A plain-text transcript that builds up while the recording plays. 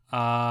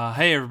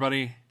Hey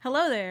everybody.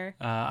 Hello there.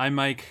 I'm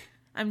Mike.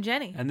 I'm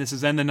Jenny. And this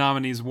is And the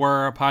Nominees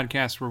Were, a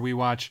podcast where we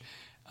watch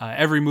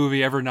every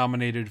movie ever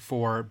nominated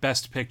for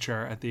Best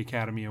Picture at the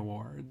Academy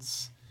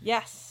Awards.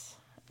 Yes.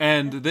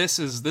 And this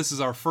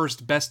is our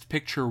first Best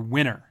Picture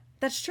winner.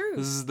 That's true.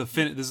 This is the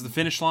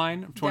finish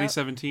line of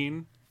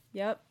 2017.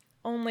 Yep.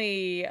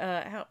 Only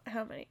how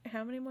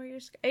many more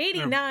years to go?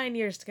 89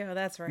 years to go.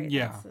 That's right.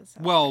 Yeah. That's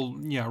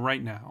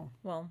right now.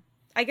 Well,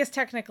 I guess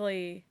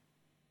technically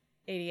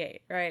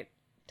 88, right?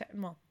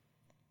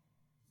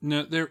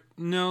 No, they're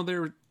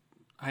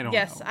I don't know.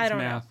 Yes, I don't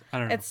math. know. I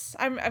don't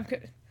know.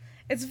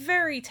 It's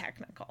very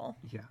technical.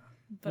 Yeah.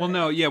 But... Well,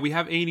 no, yeah, we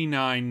have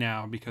 89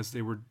 now because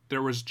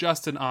there was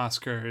just an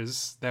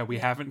Oscars that we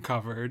haven't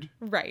covered.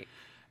 Right.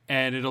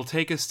 And it'll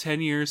take us 10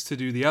 years to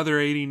do the other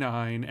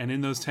 89, and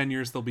in those 10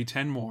 years there'll be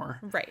 10 more.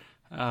 Right.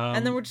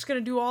 And then we're just going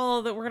to do all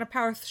of that. We're going to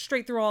power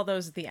straight through all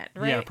those at the end,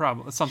 right? Yeah,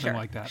 probably. Something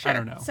like that. Sure. I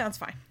don't know. Sounds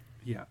fine.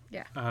 Yeah.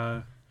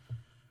 Yeah.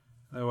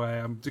 Anyway,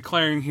 I'm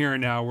declaring here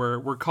and now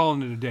we're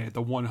calling it a day at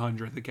the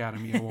 100th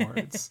Academy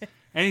Awards.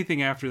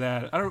 Anything after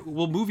that,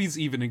 will movies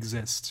even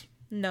exist?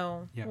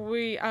 No. Yeah.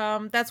 We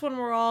that's when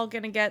we're all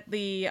going to get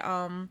the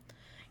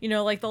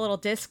like the little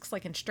discs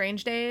like in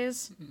Strange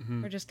Days.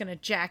 Mm-hmm. We're just going to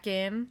jack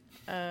in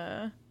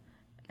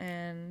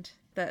and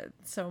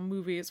so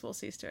movies will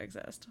cease to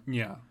exist.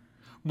 Yeah.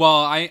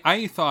 Well,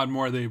 I thought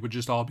more they would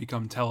just all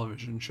become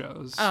television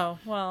shows. Oh,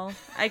 well,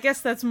 I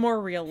guess that's more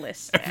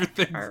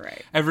realistic. All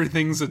right.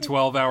 Everything's a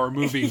 12-hour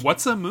movie.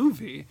 What's a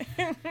movie?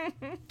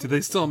 Do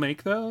they still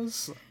make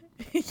those?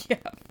 Yeah.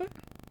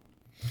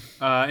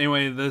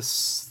 Anyway,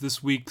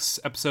 this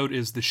week's episode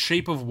is The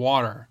Shape of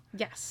Water.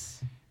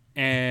 Yes.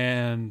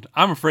 And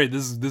I'm afraid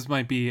this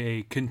might be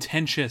a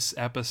contentious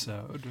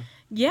episode.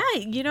 Yeah,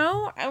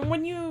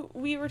 when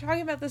we were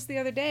talking about this the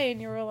other day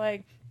and you were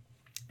like,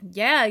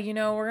 yeah,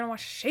 we're going to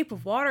watch Shape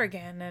of Water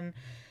again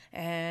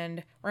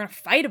and we're going to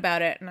fight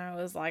about it. And I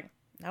was like,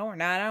 no, we're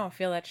not. I don't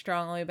feel that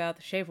strongly about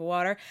The Shape of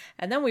Water.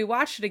 And then we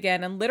watched it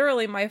again and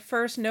literally my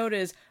first note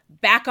is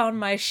back on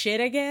my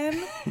shit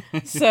again.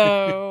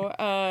 So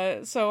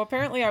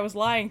apparently I was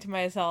lying to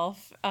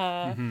myself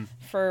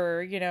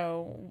for,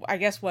 I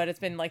guess it's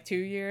been like 2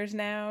 years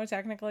now,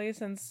 technically,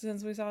 since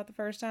we saw it the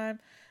first time.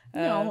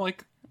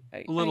 Like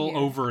a little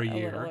over a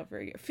year. A little over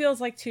a year. Feels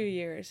like 2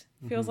 years.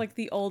 Feels like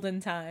the olden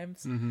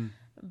times. Mm-hmm.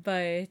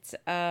 But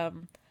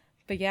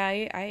yeah,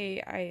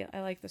 I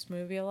like this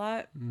movie a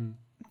lot. Mm.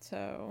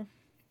 So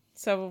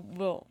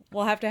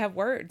we'll have to have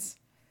words.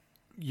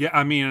 Yeah,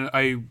 I mean,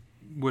 I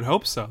would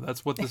hope so.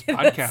 That's what this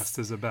podcast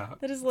is about.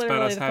 That is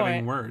literally it's about us the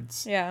having point.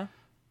 words. Yeah.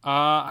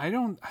 I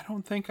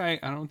don't think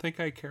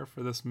I care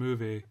for this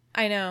movie.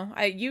 I know.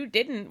 You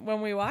didn't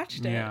when we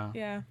watched it. Yeah.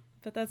 Yeah.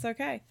 But that's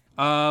okay.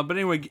 But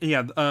anyway,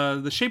 yeah,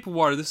 The Shape of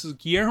Water, this is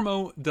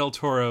Guillermo del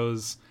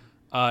Toro's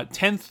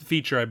 10th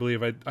feature, I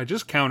believe. I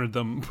just counted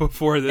them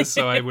before this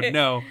so I would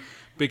know.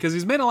 Because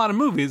he's made a lot of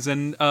movies,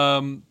 and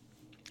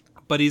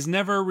but he's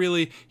never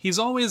really... He's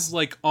always,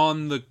 like,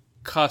 on the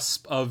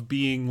cusp of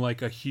being,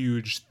 like, a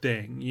huge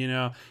thing,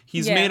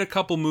 He's made a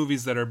couple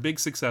movies that are big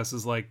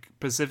successes, like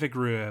Pacific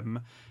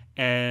Rim,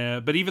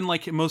 but even,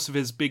 like, most of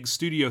his big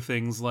studio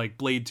things, like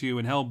Blade 2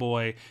 and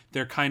Hellboy,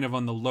 they're kind of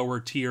on the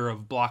lower tier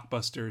of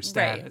blockbuster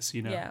status,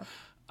 right.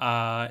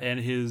 Yeah. And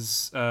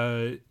his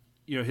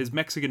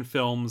Mexican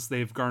films,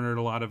 they've garnered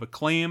a lot of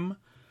acclaim,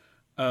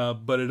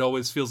 but it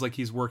always feels like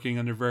he's working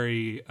under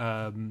very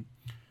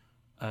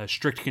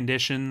strict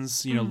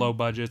conditions, low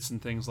budgets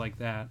and things like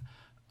that.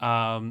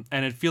 And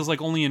it feels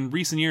like only in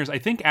recent years, I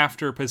think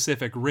after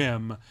Pacific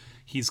Rim,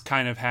 he's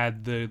kind of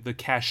had the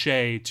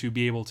cachet to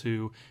be able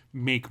to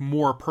make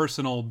more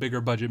personal,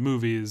 bigger budget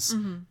movies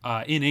in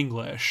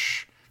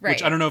English. Right.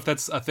 Which I don't know if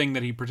that's a thing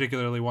that he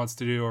particularly wants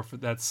to do or if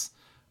that's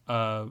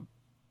what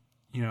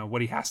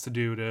he has to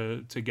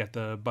do to get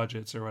the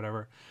budgets or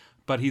whatever.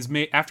 But he's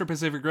made, after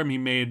Pacific Rim, he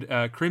made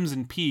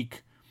Crimson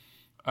Peak,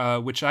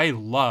 which I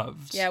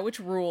loved. Yeah, which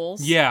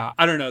rules. Yeah,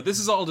 I don't know. This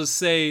is all to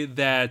say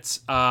that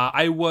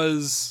I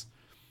was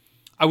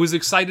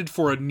excited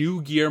for a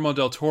new Guillermo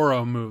del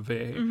Toro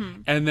movie,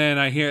 and then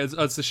I hear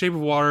it's The Shape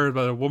of Water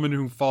about a woman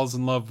who falls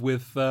in love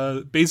with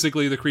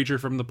basically the creature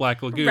from the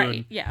Black Lagoon.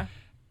 Right. Yeah.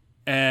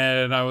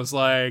 And I was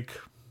like,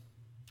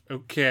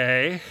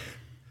 okay,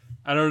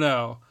 I don't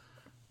know.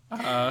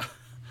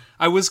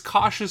 I was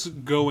cautious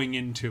going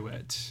into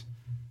it.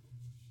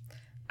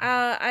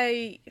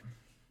 I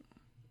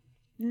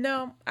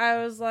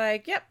was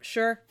like, yep,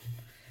 sure.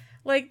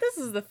 Like, this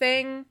is the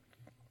thing.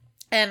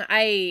 And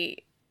I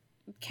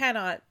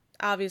cannot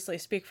obviously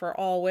speak for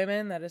all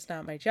women. That is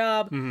not my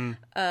job. Mm-hmm.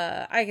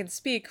 I can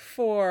speak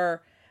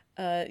for,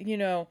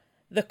 the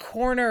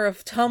corner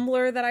of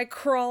Tumblr that I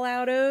crawl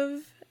out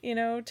of,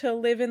 to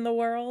live in the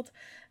world.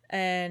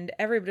 And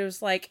everybody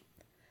was like,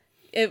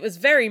 it was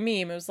very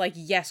meme. It was like,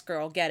 yes,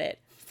 girl, get it.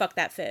 Fuck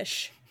that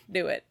fish.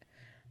 Do it.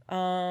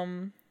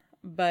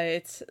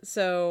 But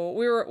so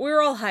we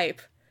were all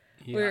hype.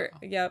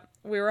 Yeah.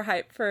 We were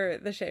hyped for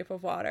The Shape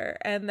of Water.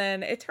 And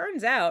then it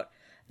turns out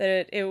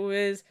that it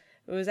was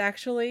It was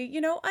actually, you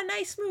know, a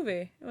nice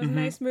movie. It was a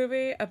nice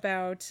movie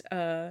about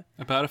a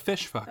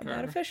fish fucker.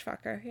 About a fish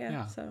fucker, yeah.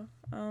 Yeah. So,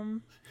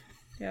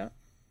 yeah.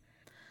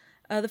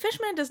 The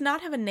Fishman does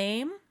not have a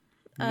name.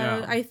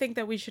 No. I think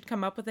that we should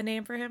come up with a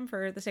name for him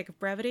for the sake of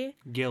brevity.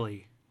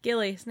 Gilly.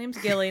 Gilly. His name's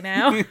Gilly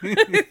now.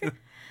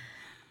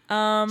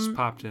 Just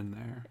popped in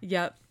there.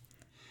 Yep.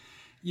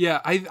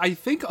 Yeah, I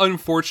think,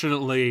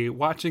 unfortunately,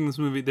 watching this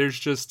movie, there's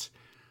just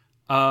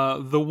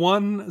the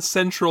one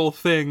central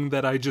thing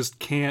that I just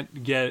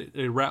can't get.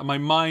 My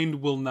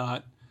mind will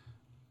not.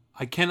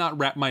 I cannot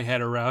wrap my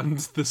head around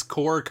this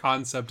core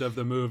concept of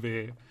the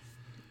movie.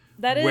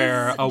 That is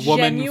where a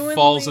woman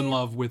falls in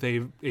love with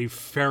a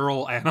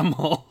feral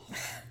animal.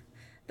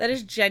 That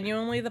is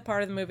genuinely the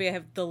part of the movie I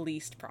have the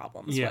least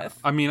problems with.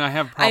 I mean, I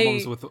have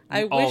problems with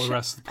all the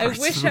rest of the parts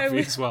of the movie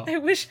as well. I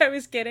wish I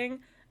was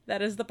kidding.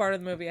 That is the part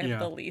of the movie I have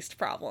the least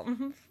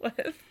problem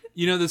with.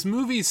 You know, this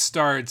movie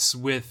starts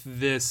with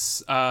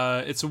this,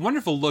 it's a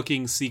wonderful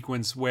looking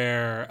sequence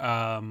where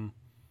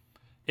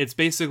it's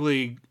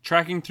basically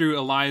tracking through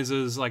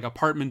Eliza's like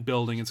apartment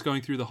building. It's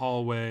going through the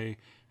hallway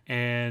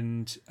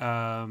and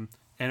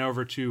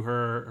over to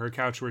her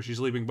couch where she's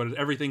sleeping, but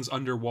everything's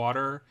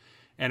underwater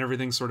and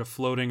everything's sort of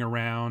floating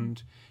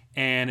around,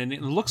 and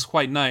it looks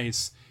quite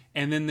nice.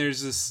 And then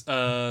there's this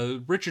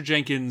Richard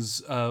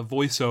Jenkins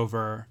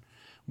voiceover,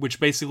 which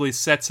basically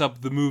sets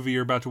up the movie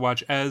you're about to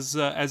watch as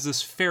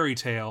this fairy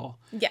tale.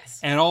 Yes.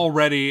 And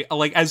already,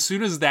 like, as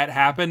soon as that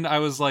happened, I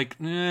was like,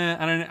 I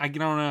don't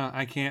know,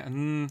 I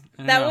can't.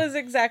 That was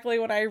exactly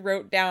what I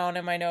wrote down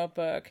in my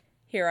notebook.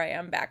 Here I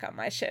am back on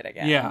my shit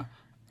again. Yeah.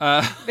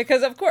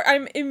 Because of course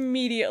I'm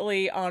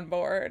immediately on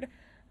board.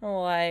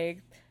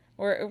 Like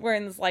we're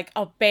in this like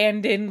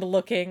abandoned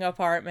looking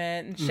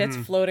apartment and shit's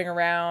floating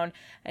around,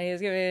 and he's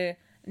giving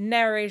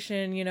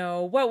narration, you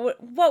know,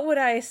 what would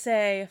I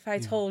say if I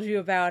told you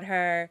about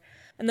her?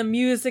 And the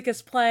music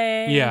is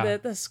playing. Yeah.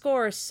 The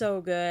score is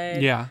so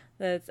good. Yeah.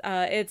 That's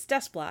it's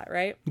Desplat,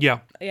 right? Yeah.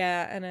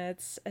 Yeah, and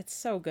it's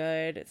so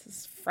good.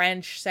 It's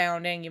French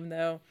sounding, even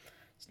though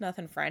there's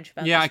nothing French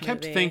about this I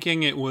kept movie.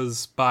 thinking it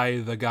was by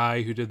the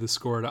guy who did the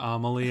score to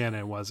Amelie, and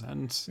it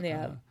wasn't.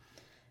 Yeah.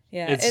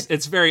 Yeah.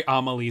 It's very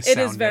Amelie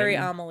sounding. It is very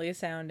Amelie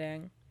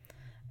sounding.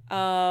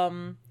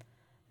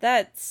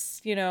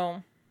 That's, you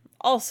know,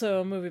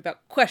 also a movie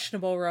about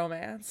questionable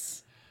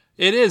romance.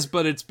 It is,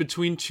 but it's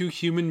between two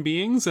human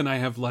beings, and I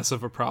have less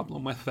of a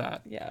problem with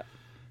that. Yeah.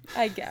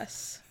 I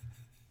guess.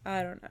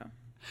 I don't know.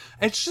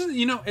 It's just,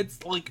 you know,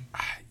 it's like,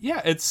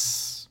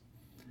 it's,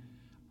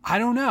 I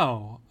don't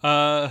know.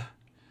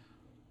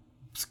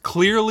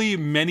 Clearly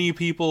many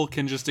people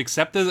can just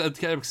accept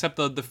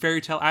the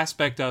fairy tale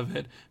aspect of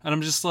it, and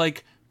I'm just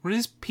like, what are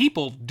these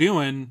people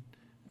doing?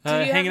 Do you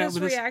hanging have out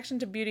this with reaction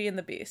to Beauty and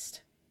the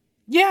Beast?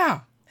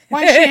 Yeah.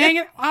 Why is she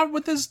hanging out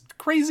with this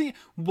crazy?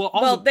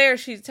 Well, there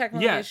she's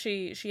technically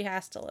she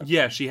has to live.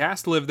 Yeah, she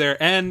has to live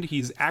there, and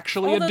he's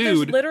actually Although a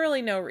dude. There's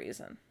literally no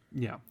reason.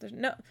 Yeah. There's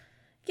no.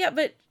 Yeah,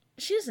 but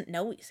she doesn't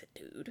know he's a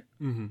dude.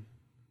 Mm-hmm.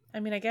 I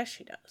mean, I guess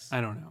she does.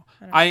 I don't know.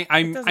 I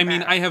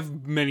mean, I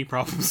have many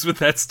problems with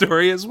that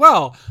story as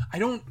well. I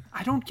don't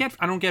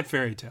get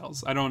fairy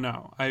tales. I don't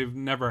know. I've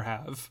never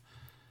have.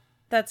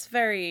 That's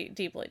very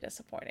deeply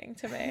disappointing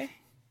to me,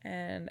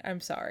 and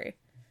I'm sorry.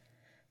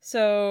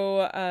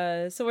 So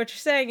what you're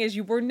saying is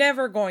you were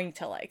never going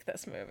to like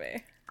this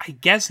movie. I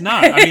guess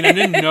not. I mean, I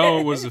didn't know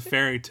it was a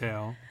fairy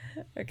tale.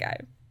 Okay.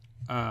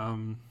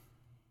 I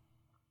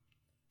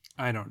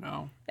don't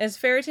know. Is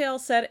fairy tale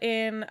set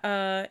in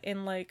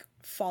like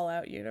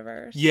Fallout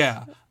universe?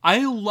 Yeah.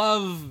 I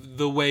love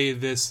the way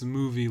this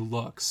movie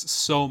looks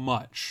so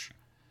much.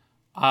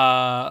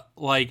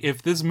 Like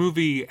if this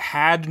movie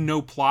had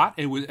no plot,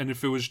 and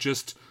if it was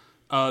just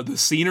the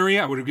scenery,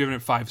 I would have given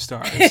it 5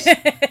 stars.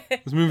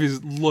 This movie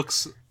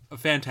looks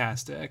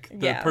fantastic.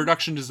 The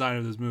production design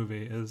of this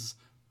movie is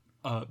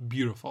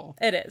beautiful.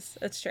 It is.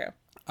 It's true.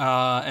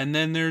 And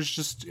then there's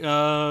just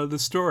the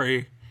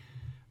story.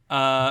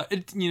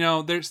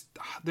 There's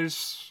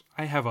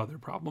I have other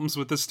problems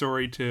with the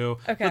story too.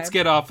 Okay. Let's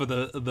get off of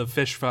the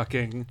fish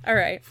fucking all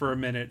right for a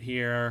minute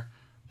here.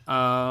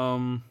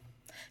 Because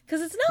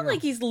it's not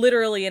like he's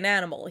literally an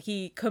animal.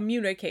 He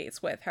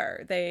communicates with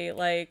her. They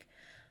like.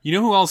 You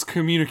know who else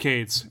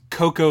communicates?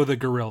 Coco the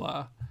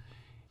gorilla.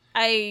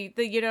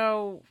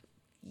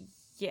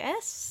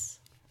 Yes.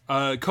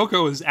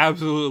 Coco is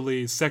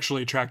absolutely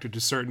sexually attracted to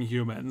certain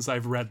humans.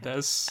 I've read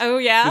this. Oh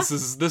yeah? This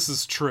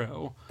is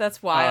true.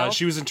 That's wild.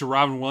 She was into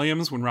Robin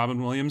Williams when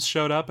Robin Williams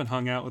showed up and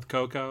hung out with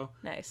Coco.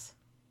 Nice.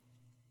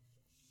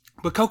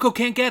 But Coco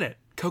can't get it.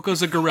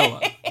 Coco's a gorilla.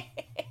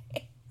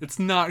 It's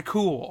not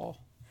cool.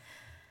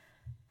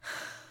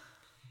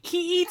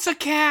 He eats a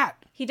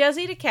cat. He does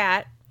eat a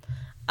cat.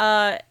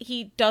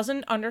 He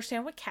doesn't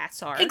understand what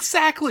cats are.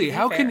 Exactly.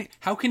 How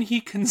can he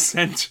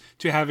consent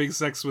to having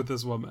sex with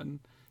this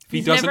woman if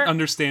he doesn't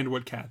understand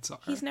what cats are?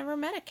 He's never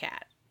met a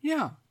cat.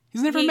 Yeah.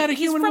 He's never met a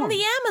human woman.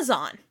 He's from the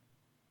Amazon.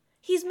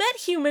 He's met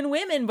human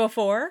women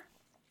before.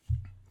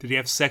 Did he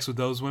have sex with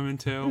those women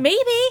too? Maybe.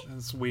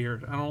 That's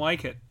weird. I don't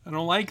like it. I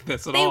don't like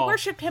this at all. They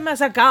worshipped him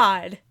as a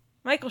god.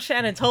 Michael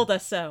Shannon told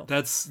us so.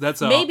 That's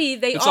a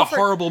a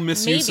horrible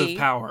misuse of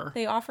power.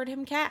 They offered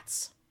him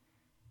cats.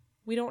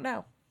 We don't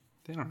know.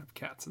 They don't have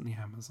cats in the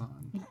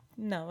Amazon.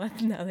 No,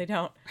 they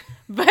don't.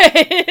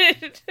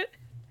 But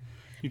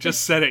you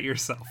just said it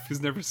yourself.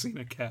 He's never seen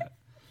a cat.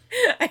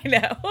 I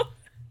know.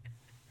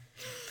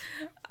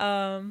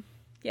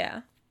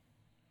 Yeah.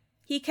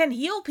 He can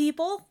heal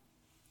people.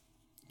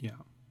 Yeah.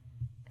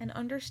 And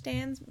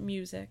understands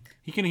music.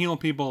 He can heal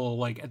people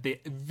like at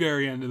the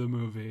very end of the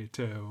movie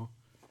too.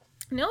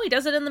 No, he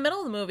does it in the middle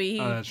of the movie.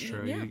 That's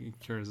true. Yeah. He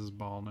cures his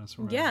baldness.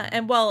 Or yeah,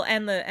 and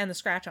the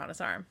scratch on his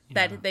arm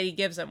that he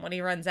gives him when he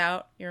runs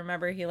out. You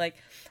remember he like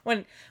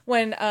when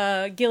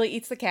Gilly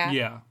eats the cat.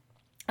 Yeah.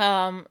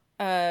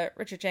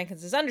 Richard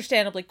Jenkins is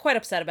understandably quite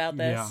upset about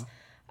this.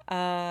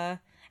 Yeah.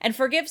 And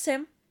forgives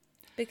him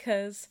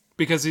because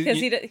he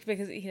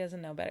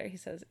doesn't know better. He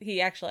says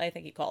I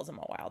think he calls him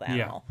a wild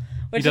animal.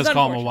 Yeah. He does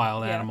call him a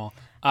wild animal.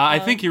 I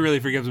think he really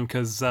forgives him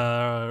because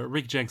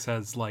Rick Jenks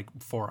has like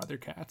 4 other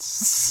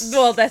cats.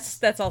 Well,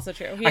 that's also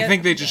true. I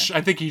think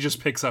he just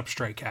picks up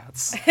stray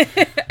cats.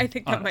 I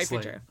think that might be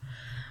true.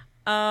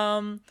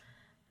 And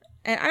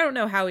I don't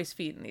know how he's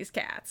feeding these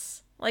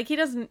cats. Like he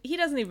doesn't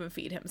even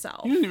feed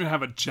himself. He doesn't even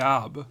have a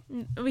job.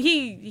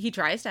 He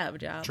tries to have a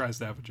job.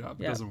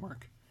 It doesn't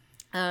work.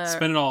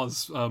 Spending all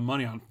his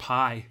money on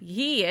pie.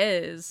 He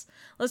is.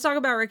 Let's talk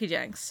about Ricky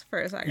Jenks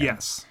for a second.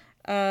 Yes.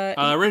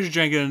 Richard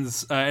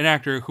Jenkins, an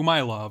actor whom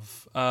I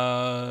love.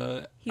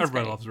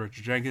 Everybody loves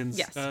Richard Jenkins.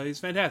 Yes. He's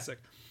fantastic.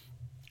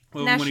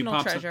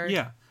 National treasure.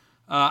 Yeah.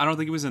 I don't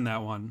think he was in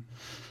that one.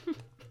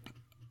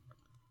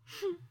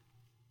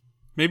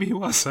 Maybe he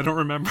was. I don't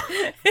remember.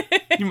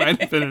 He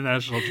might have been a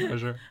national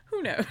treasure.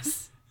 Who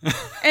knows?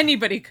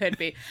 Anybody could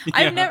be.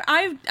 Yeah.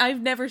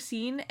 I've never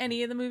seen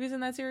any of the movies in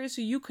that series,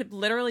 so you could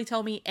literally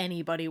tell me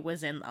anybody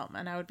was in them,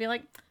 and I would be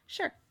like,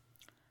 sure.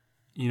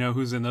 You know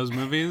who's in those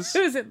movies?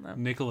 Who's in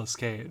them? Nicolas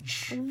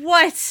Cage.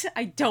 What?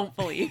 I don't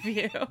believe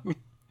you.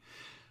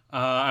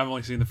 I've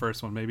only seen the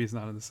first one. Maybe he's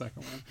not in the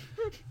second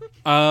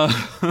one.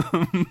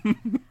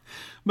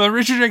 But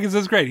Richard Jenkins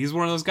is great. He's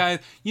one of those guys.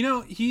 You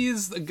know,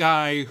 he's the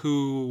guy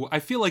who I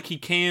feel like he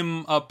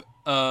came up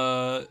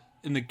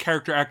in the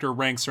character actor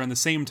ranks around the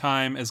same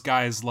time as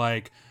guys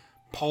like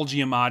Paul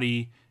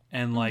Giamatti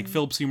and like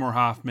Philip Seymour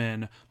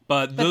Hoffman.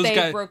 But those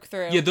guys broke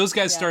through. Yeah, those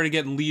guys started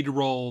getting lead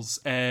roles,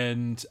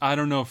 and I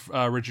don't know if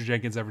Richard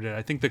Jenkins ever did.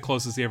 I think the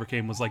closest he ever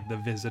came was like The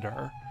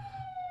Visitor.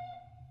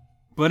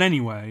 But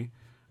anyway,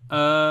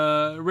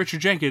 Richard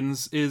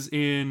Jenkins is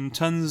in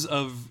tons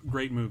of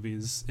great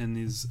movies in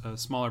these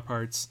smaller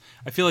parts.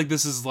 I feel like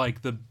this is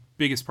like the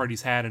biggest part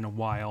he's had in a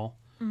while.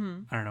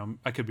 Mm-hmm. I don't know.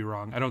 I could be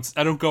wrong. I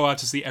don't go out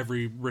to see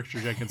every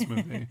Richard Jenkins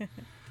movie.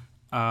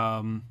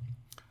 I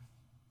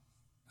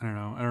don't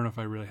know. I don't know if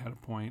I really had a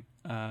point.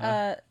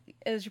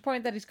 Is your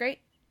point that he's great?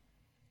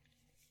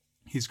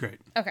 He's great.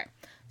 Okay.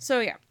 So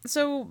yeah.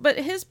 But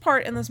his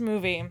part in this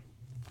movie,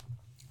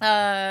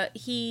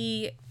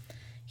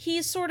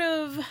 he's sort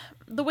of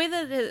the way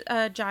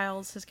that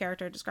Giles, his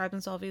character, describes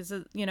himself. He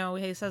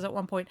says at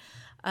one point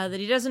that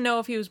he doesn't know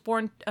if he was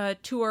born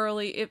too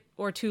early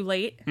or too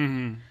late.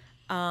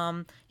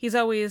 Mm-hmm. He's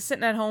always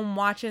sitting at home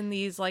watching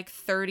these like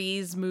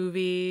 30s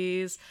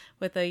movies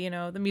with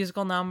the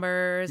musical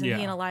numbers, and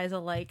he and Eliza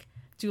like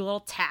do a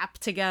little tap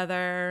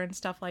together and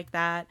stuff like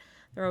that.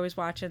 They're always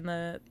watching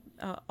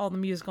all the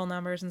musical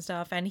numbers and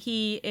stuff. And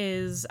he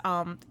is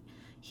an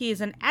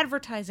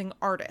advertising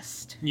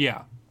artist.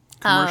 Yeah.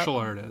 Commercial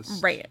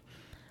artist. Right.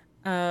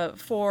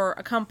 For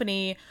a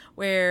company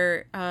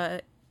where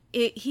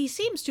he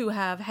seems to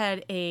have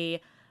had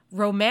a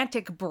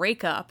romantic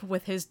breakup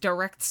with his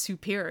direct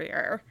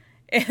superior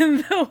in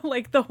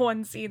the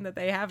one scene that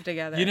they have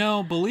together. You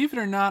know, believe it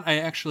or not, I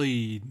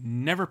actually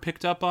never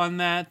picked up on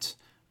that.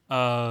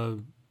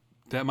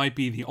 That might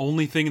be the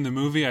only thing in the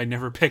movie I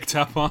never picked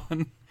up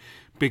on,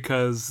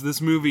 because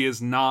this movie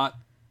is not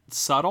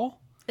subtle.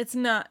 It's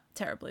not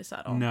terribly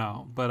subtle.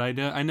 No, but I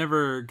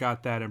never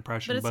got that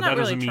impression. But it's but not that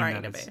really doesn't mean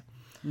trying that to it's... be.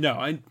 No,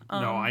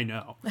 I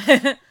know.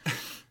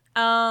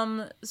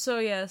 So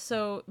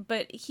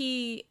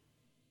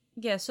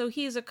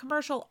he's a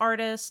commercial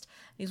artist.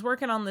 He's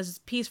working on this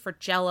piece for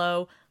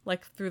Jell-O,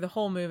 like through the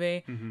whole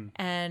movie,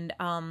 and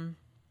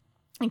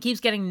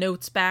keeps getting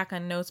notes back,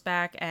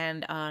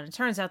 and it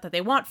turns out that they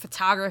want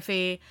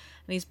photography,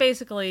 and he's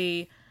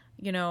basically,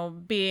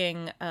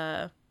 being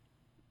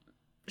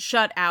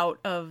shut out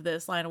of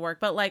this line of work.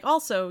 But like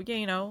also,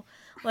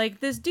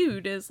 this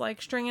dude is like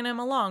stringing him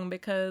along,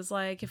 because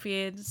like if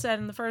he had said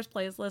in the first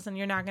place, listen,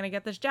 you're not going to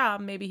get this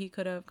job, maybe he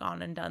could have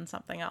gone and done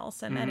something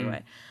else. And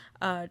anyway,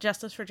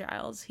 justice for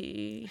Giles.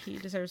 He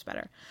deserves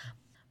better.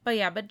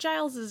 But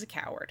Giles is a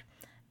coward.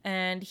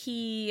 And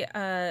he,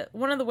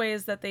 one of the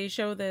ways that they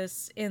show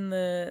this in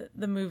the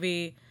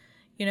movie,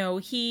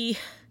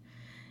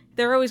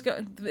 they're always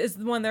going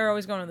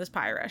to this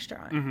pie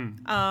restaurant.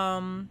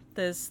 Mm-hmm.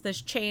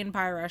 This chain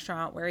pie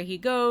restaurant where he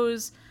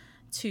goes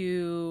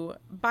to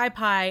buy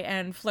pie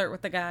and flirt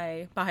with the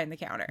guy behind the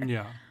counter.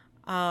 Yeah.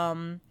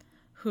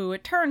 Who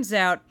it turns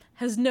out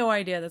has no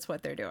idea that's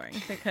what they're doing,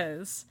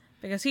 because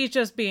because he's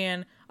just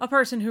being a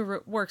person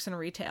who works in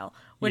retail,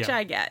 which Yeah.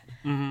 I get.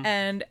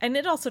 And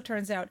it also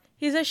turns out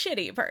he's a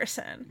shitty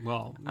person.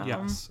 Well,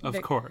 yes,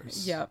 of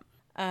course. Yep.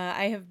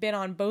 I have been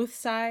on both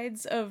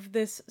sides of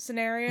this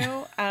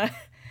scenario.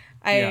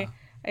 Yeah.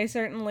 I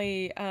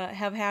certainly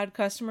have had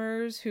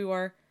customers who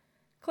are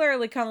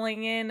clearly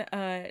coming in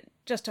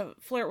just to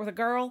flirt with a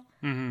girl.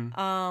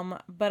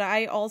 But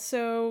I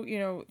also,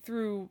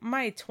 through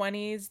my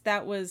 20s,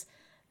 that was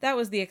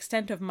the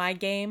extent of my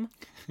game.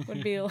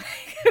 Would be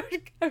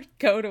like, I would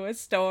go to a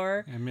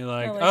store And be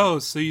like, like- oh,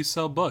 so you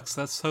sell books.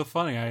 That's so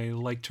funny. I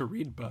like to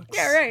read books.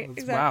 Yeah, right. That's-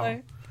 Exactly.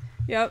 Wow.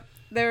 Yep.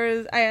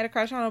 I had a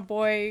crush on a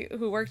boy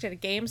who worked at a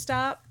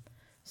GameStop.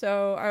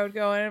 So I would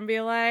go in and be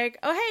like,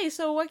 oh, hey,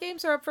 so what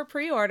games are up for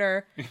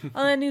pre-order?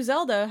 Oh, that new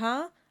Zelda,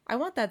 huh? I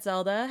want that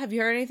Zelda. Have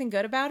you heard anything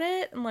good about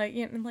it? And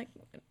like,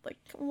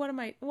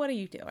 what are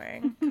you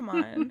doing? Come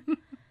on.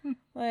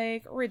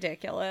 Like,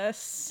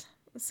 ridiculous.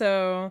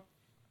 So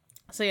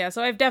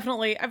I've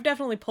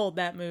definitely pulled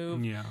that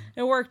move. Yeah.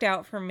 It worked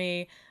out for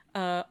me,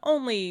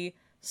 only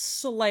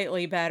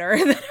slightly better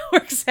than it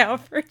works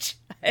out for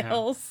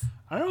Giles.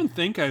 I don't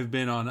think I've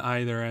been on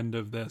either end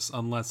of this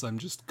unless I'm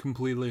just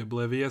completely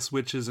oblivious,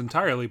 which is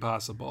entirely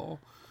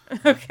possible.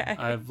 Okay.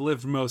 I've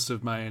lived most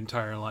of my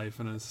entire life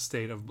in a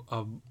state of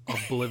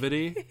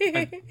oblivity.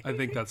 I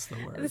think that's the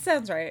word. That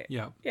sounds right.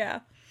 Yeah. Yeah.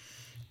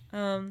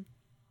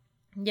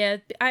 Yeah,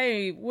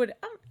 I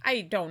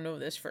don't know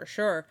this for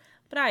sure,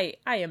 but I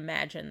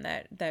imagine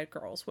that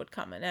girls would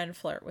come in and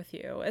flirt with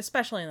you,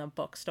 especially in the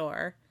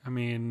bookstore. I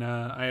mean,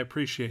 I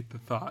appreciate the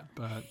thought,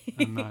 but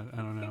I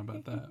don't know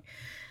about that.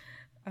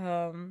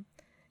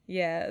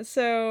 Yeah,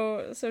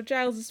 so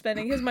Giles is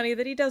spending his money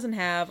that he doesn't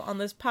have on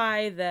this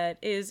pie that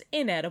is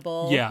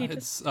inedible. Yeah, He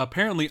it's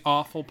apparently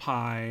awful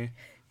pie.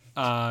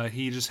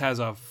 He just has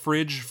a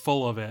fridge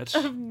full of it.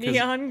 'Cause-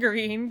 neon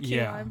green key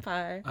Yeah. lime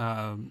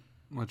pie.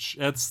 which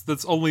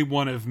that's only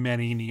one of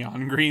many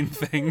neon green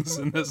things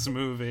in this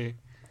movie.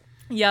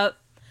 Yep.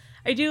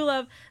 I do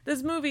love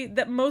this movie.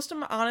 That most of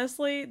them,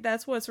 honestly,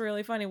 that's what's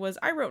really funny was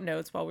I wrote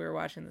notes while we were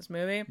watching this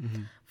movie.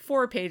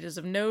 4 pages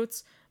of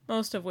notes,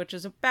 most of which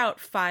is about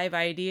 5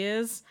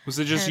 ideas. Was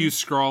it just And- you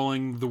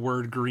scrawling the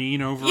word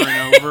green over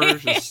and over?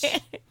 Just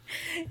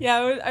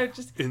Yeah, I was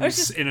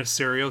just in a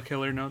serial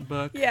killer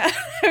notebook? yeah,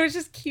 I was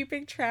just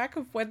keeping track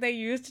of when they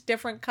used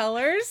different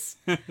colors.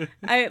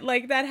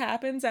 That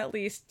happens at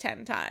least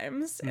 10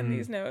 times in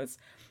these notes.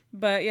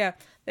 But yeah,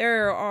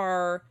 there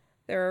are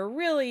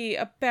really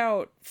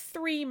about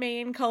 3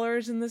 main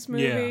colors in this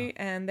movie,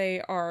 and they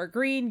are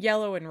green,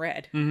 yellow, and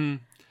red. And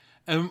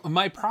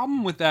my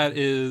problem with that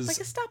is Like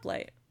a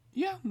stoplight.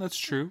 yeah, that's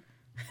true.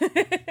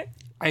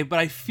 But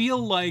I feel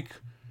like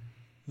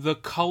the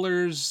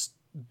colors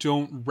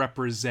don't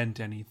represent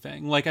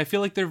anything. Like I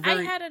feel like they're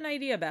very I had an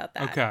idea about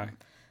that. okay.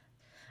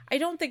 I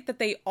don't think that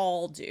they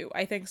all do.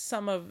 I think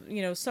some of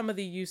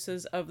the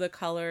uses of the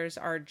colors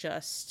are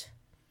just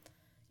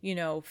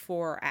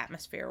for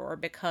atmosphere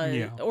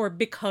or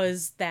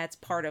because that's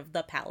part of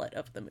the palette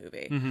of the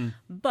movie.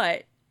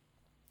 But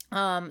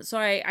so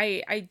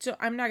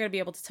I'm not going to be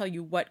able to tell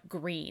you what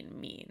green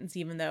means,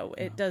 even though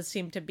it does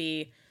seem to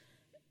be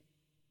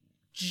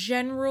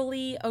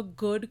generally a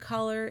good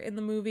color in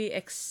the movie,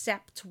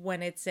 except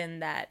when it's in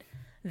that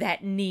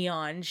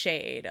neon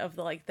shade of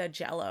the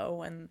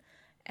Jell-O and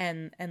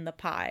the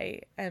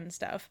pie and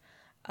stuff.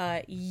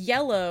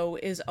 Yellow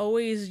is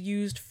always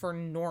used for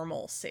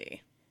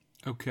normalcy.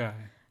 Okay.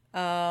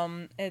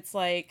 It's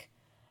like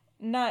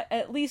not,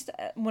 at least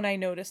when I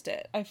noticed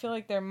it. I feel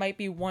like there might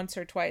be once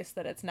or twice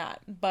that it's not,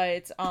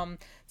 but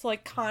to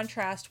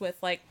contrast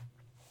with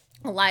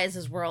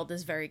Eliza's world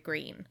is very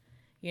green,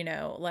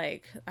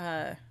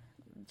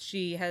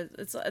 she has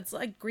it's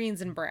like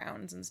greens and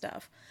browns and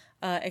stuff,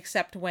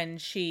 except when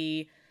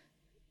she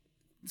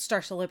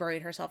starts to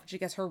liberate herself and she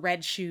gets her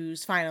red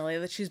shoes finally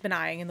that she's been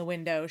eyeing in the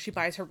window. She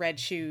buys her red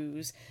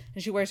shoes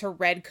and she wears her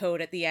red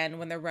coat at the end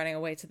when they're running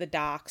away to the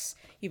docks,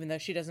 even though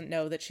she doesn't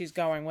know that she's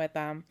going with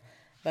them.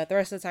 But the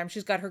rest of the time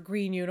she's got her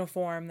green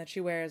uniform that she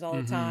wears all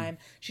the time.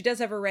 She does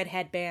have a red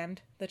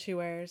headband that she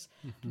wears.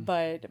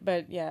 But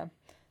yeah.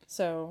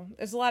 So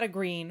there's a lot of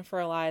green for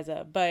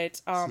Eliza, but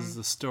This is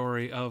the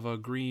story of a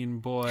green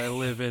boy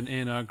living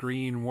in a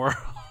green world.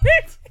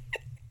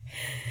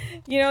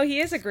 he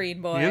is a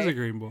green boy. He is a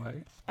green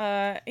boy.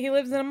 He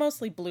lives in a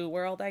mostly blue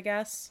world, I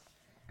guess.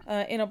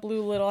 In a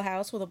blue little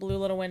house with a blue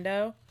little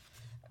window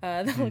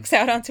that looks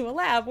out onto a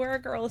lab where a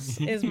girl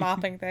is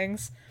mopping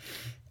things.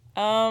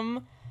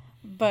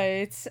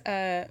 But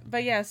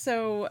yeah,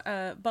 so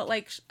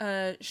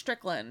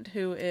Strickland,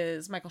 who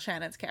is Michael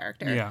Shannon's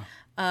character,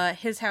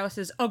 his house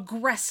is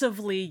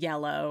aggressively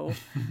yellow.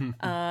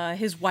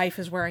 His wife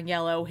is wearing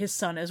yellow. His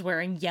son is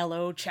wearing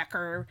yellow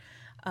checker.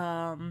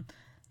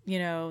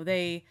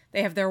 They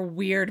have their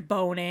weird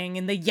boning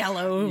in the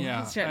yellow.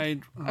 Yeah. shit.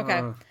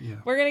 Okay.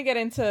 We're gonna get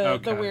into the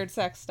Okay. weird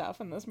sex stuff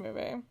in this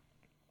movie.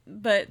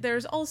 But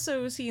there's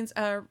also scenes.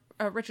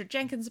 Richard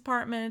Jenkins'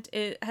 apartment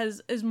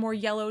is more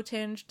yellow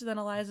tinged than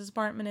Eliza's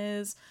apartment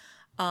is.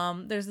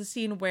 There's the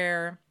scene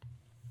where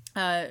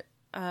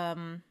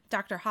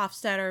Dr.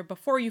 Hofstadter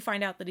before you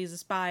find out that he's a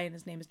spy and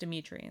his name is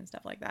Dmitri and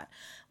stuff like that.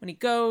 When he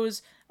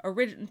goes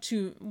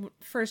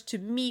to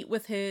meet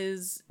with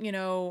his,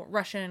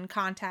 Russian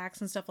contacts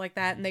and stuff like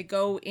that, and they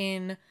go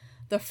in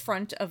the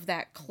front of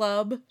that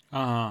club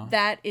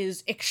that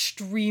is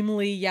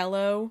extremely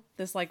yellow.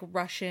 This like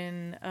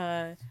Russian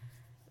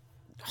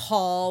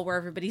hall where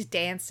everybody's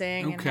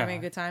dancing and having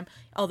a good time.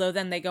 Although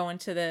then they go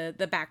into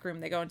the back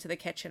room, they go into the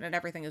kitchen, and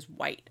everything is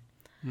white.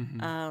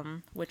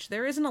 Which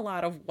there isn't a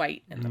lot of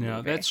white in the movie.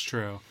 No, that's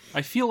true.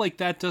 I feel like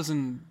that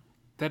doesn't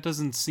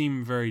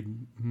seem very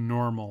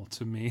normal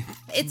to me.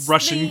 It's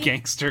Russian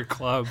gangster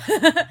club.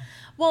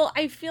 Well,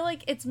 I feel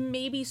like it's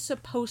maybe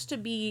supposed to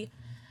be,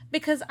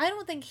 because I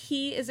don't think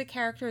he is a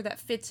character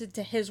that fits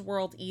into his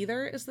world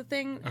either, is the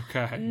thing.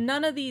 Okay.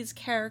 None of these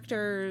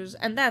characters,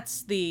 and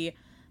that's the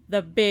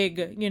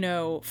big,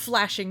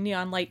 flashing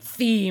neon light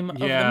theme of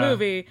the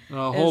movie.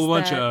 A whole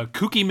bunch of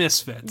kooky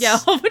misfits. Yeah, a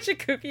whole bunch of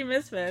kooky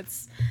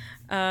misfits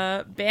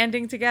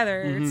banding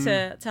together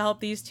to help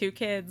these two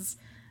kids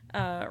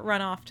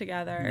run off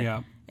together.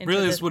 Yeah.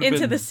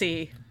 Into the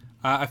sea.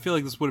 I feel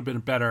like this would have been a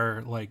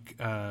better,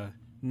 90s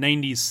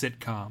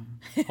sitcom.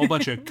 A whole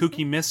bunch of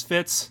kooky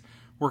misfits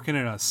working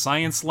in a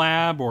science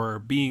lab or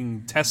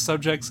being test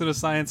subjects in a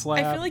science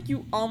lab. I feel like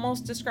you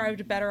almost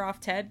described Better Off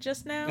Ted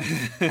just now.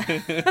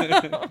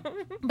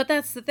 But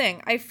that's the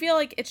thing. I feel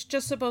like it's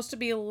just supposed to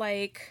be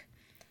like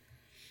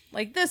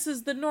this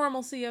is the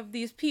normalcy of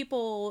these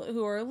people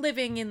who are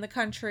living in the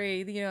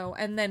country,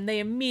 and then they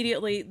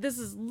immediately, this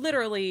is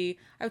literally,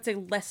 I would say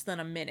less than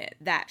a minute,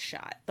 that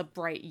shot, the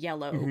bright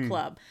yellow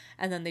club.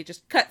 And then they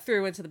just cut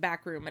through into the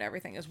back room and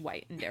everything is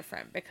white and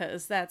different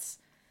because that's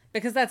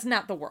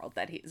not the world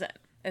that he's in.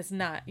 It's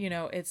not,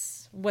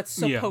 it's what's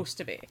supposed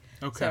to be.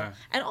 Okay. So,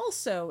 and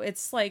also,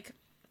 it's like,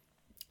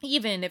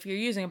 even if you're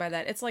using it by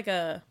that, it's like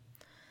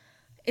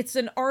it's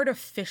an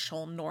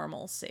artificial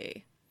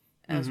normalcy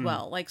as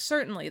well. Like,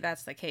 certainly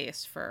that's the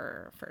case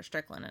for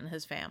Strickland and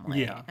his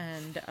family. Yeah.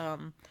 And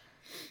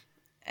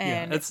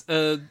it's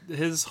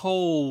his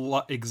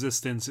whole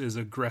existence is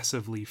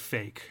aggressively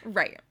fake.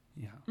 Right.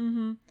 Yeah.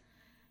 Mm-hmm.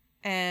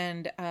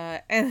 And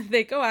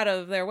they go out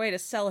of their way to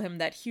sell him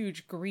that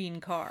huge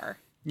green car.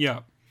 Yeah.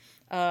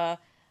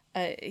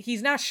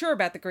 He's not sure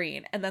about the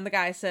green, and then the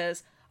guy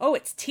says, "Oh,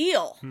 it's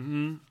teal."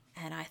 Mm-hmm.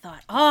 And I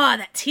thought, "Oh,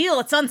 that teal,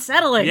 it's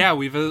unsettling." Yeah,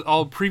 we've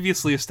all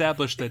previously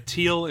established that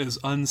teal is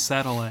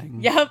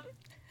unsettling. Yep.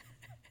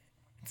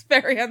 It's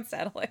very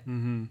unsettling.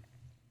 Mm-hmm.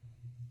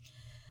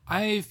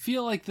 I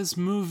feel like this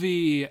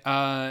movie,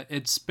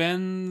 it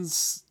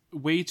spends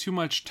way too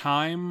much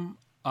time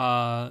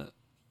on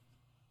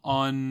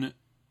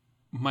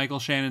Michael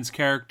Shannon's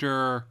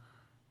character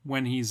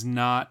when he's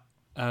not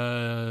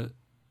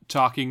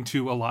talking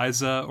to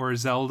Eliza or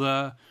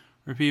Zelda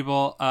or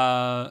people.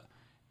 They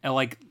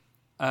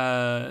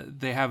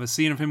have a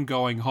scene of him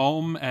going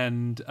home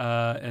and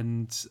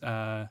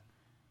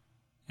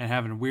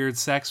having weird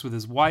sex with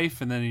his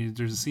wife, and then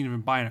there's a scene of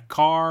him buying a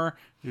car.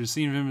 There's a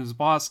scene of him as his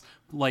boss.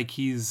 Like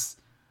he's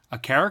a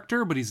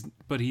character, but he's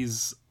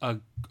a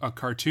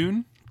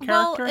cartoon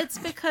character. Well, it's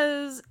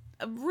because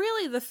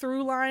really the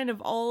through line of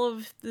all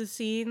of the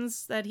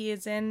scenes that he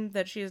is in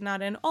that she is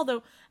not in,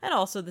 and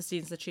also the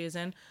scenes that she is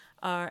in,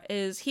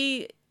 is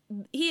he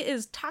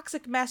is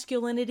toxic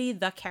masculinity,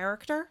 the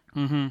character.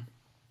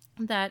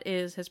 Mm-hmm. That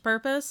is his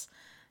purpose.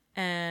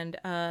 And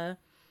I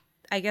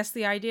guess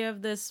the idea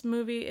of this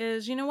movie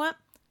is, you know what?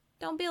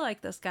 Don't be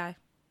like this guy.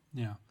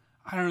 Yeah.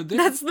 I don't know.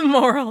 That's the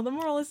moral. The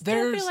moral is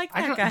don't be like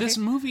that guy. This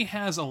movie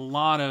has a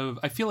lot of...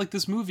 I feel like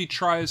this movie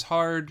tries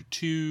hard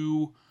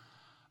to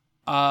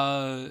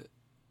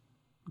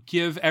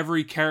give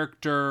every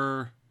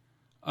character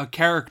a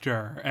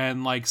character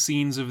and like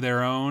scenes of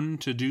their own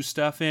to do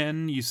stuff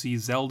in. You see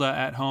Zelda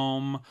at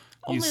home.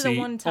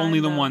 Only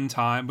the one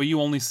time, but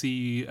you only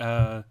see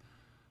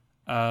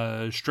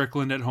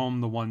Strickland at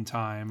home the one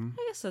time.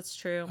 I guess that's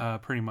true.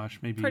 Pretty much,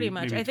 maybe. I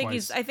think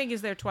twice.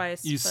 he's there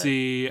twice. You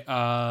see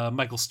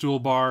Michael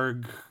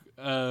Stuhlbarg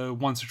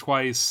once or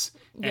twice,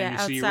 and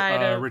you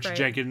see Richard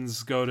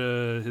Jenkins go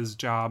to his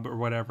job or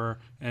whatever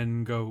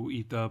and go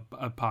eat a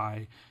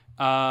pie.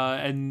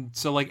 And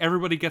so like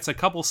everybody gets a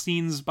couple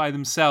scenes by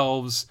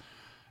themselves,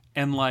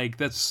 and like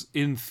that's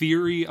in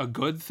theory a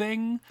good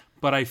thing,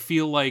 but I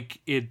feel like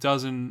it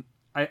doesn't.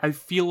 I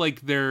feel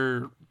like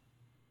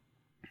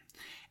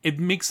it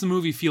makes the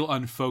movie feel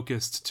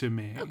unfocused to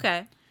me.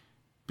 Okay.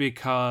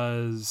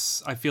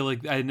 Because I feel like,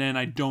 and then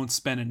I don't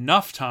spend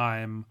enough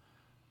time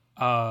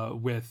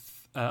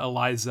with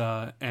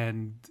Eliza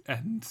and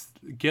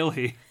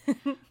Gilly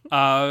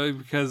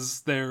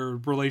because their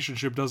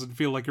relationship doesn't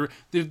feel like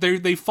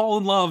they fall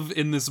in love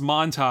in this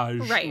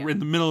montage in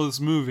the middle of this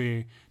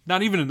movie.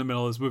 Not even in the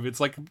middle of this movie. It's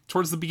like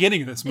towards the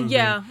beginning of this movie.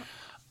 Yeah.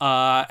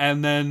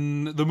 And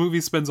then the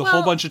movie spends a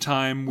whole bunch of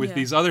time with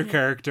these other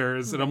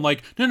characters, and I'm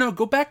like, no,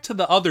 go back to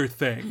the other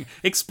thing.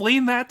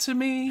 Explain that to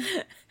me.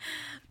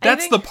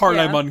 That's the part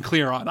I'm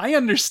unclear on. I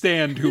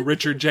understand who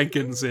Richard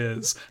Jenkins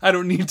is. I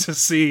don't need to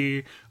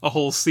see a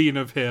whole scene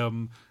of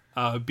him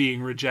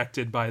being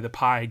rejected by the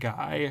pie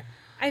guy.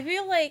 I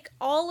feel like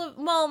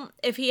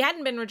if he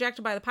hadn't been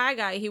rejected by the pie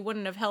guy, he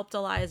wouldn't have helped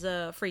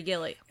Eliza free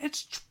Gilly.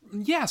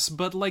 Yes,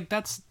 but like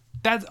that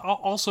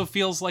also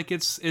feels like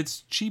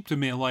it's cheap to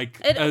me. Like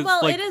it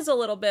is a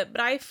little bit,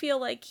 but I feel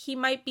like he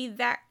might be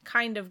that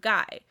kind of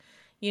guy.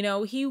 You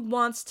know, he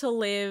wants to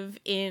live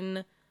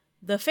in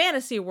the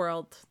fantasy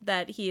world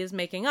that he is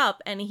making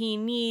up, and he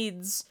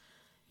needs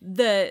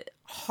the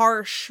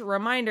harsh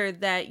reminder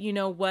that, you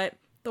know what,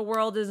 the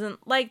world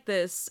isn't like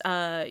this.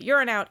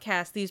 You're an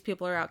outcast. These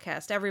people are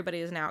outcast. Everybody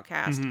is an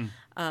outcast.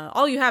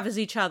 All you have is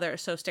each other,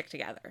 so stick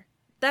together.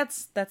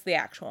 That's the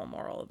actual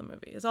moral of the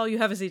movie. Is all you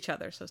have is each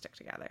other, so stick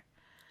together.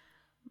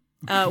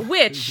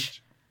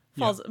 Which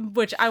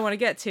I want to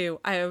get to.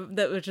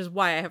 Which is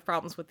why I have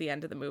problems with the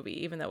end of the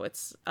movie, even though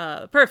it's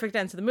perfect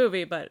end to the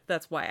movie. But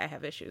that's why I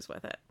have issues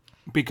with it.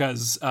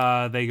 Because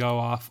they go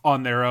off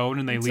on their own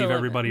and they leave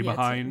everybody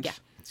behind.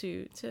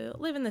 To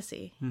live in the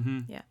sea.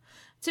 Yeah.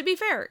 To be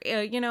fair,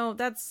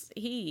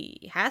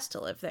 he has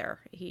to live there.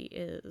 He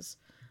is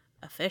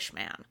a fish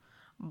man.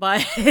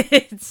 But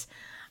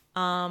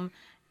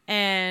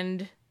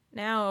and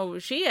now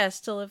she has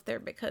to live there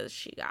because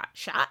she got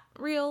shot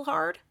real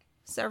hard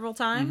several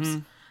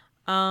times.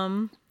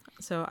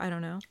 So I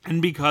don't know.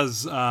 And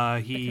because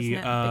now she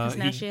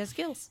has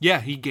gills.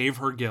 Yeah, he gave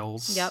her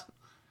gills. Yep.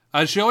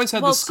 She always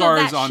had the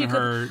scars on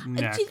her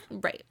neck.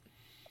 Right.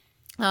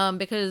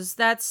 Because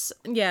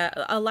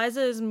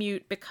Eliza is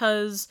mute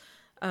because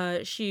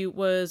she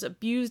was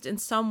abused in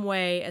some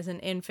way as an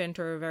infant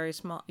or a very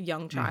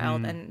young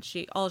child, and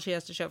all she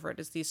has to show for it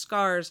is these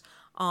scars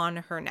on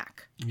her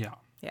neck. Yeah.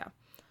 Yeah.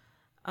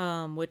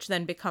 Which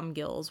then become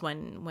gills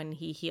when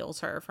he heals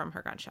her from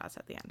her gunshots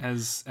at the end.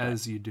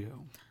 As you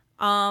do.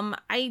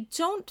 I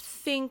don't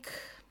think.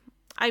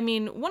 I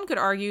mean, one could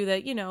argue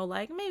that,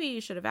 maybe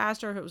you should have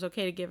asked her if it was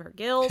okay to give her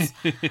gills.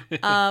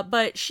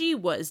 But she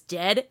was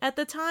dead at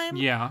the time.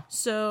 Yeah.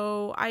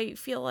 So I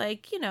feel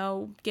like,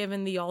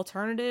 given the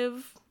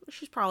alternative,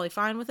 she's probably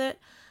fine with it.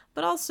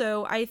 But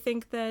also, I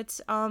think that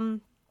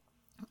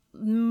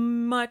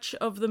much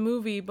of the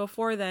movie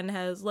before then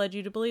has led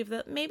you to believe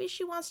that maybe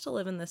she wants to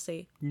live in the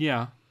sea.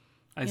 Yeah.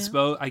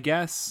 I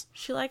guess.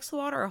 She likes the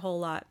water a whole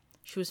lot.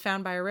 She was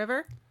found by a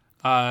river.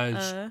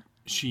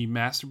 She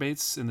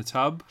masturbates in the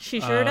tub.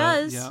 She sure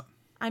does. Yeah.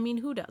 I mean,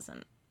 who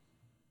doesn't?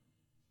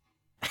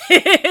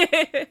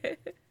 I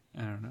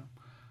don't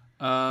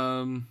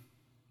know.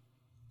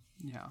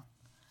 Yeah.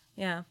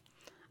 Yeah.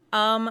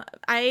 One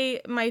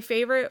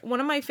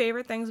of my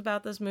favorite things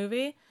about this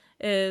movie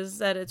is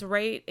that it's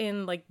right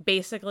in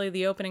basically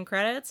the opening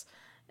credits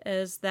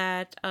is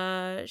that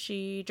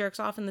she jerks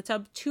off in the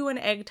tub to an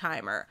egg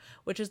timer,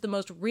 which is the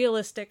most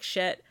realistic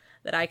shit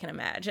that I can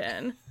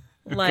imagine.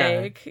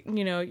 Okay.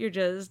 You're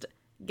just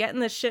getting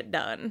this shit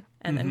done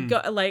and then go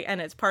and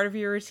it's part of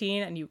your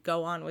routine and you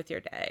go on with your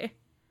day.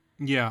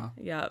 Yeah.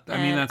 Yep. I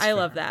mean, that's I fair.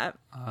 love that.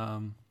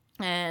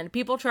 And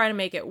people try to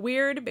make it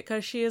weird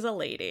because she is a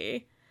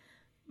lady.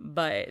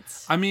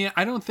 But I mean,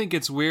 I don't think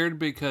it's weird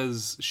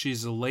because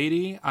she's a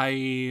lady.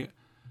 I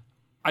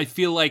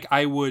feel like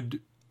I would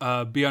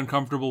be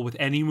uncomfortable with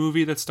any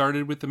movie that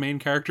started with the main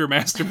character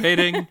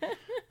masturbating.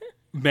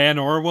 Man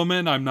or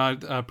woman, I'm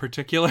not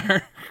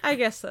particular. I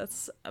guess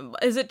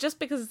is it just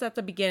because it's at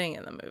the beginning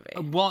of the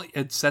movie? Well,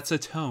 it sets a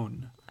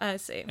tone. I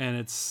see. And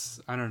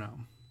I don't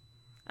know.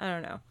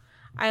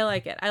 I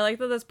like it. I like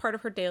that that's part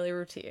of her daily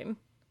routine.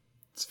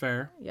 It's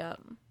fair. Yep.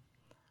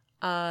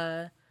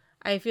 I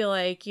feel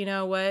like,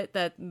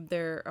 that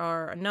there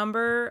are a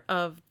number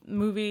of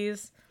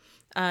movies,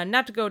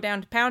 not to go down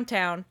to Pound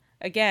Town.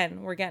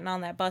 Again, we're getting on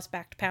that bus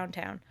back to Pound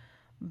Town.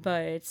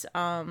 But,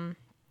 a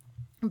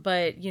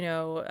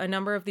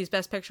number of these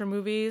Best Picture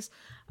movies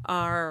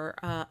are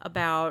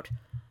about,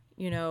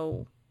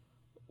 not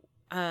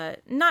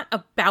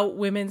about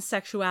women's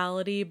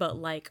sexuality, but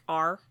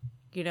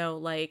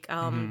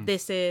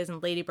This Is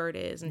and Lady Bird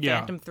is and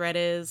Phantom Thread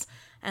is.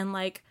 And,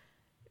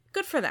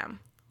 good for them.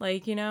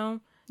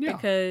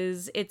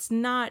 Because it's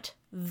not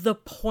the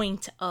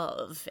point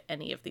of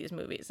any of these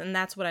movies. And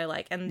that's what I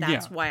like. And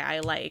that's why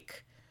I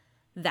like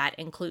that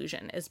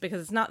inclusion, is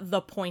because it's not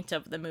the point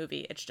of the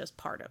movie, it's just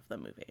part of the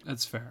movie.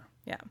 That's fair.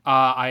 Yeah.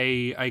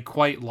 I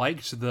quite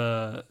liked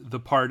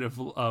the part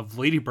of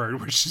Lady Bird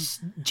where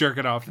she's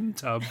jerking off in the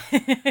tub.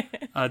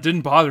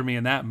 Didn't bother me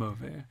in that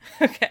movie.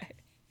 Okay.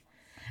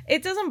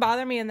 It doesn't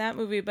bother me in that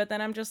movie, but then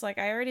I'm just like,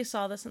 I already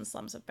saw this in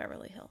Slums of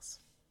Beverly Hills.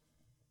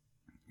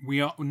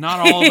 Not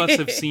all of us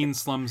have seen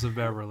Slums of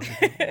Beverly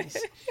Hills.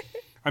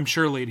 I'm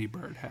sure Lady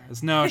Bird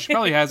has. No, she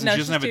probably hasn't. She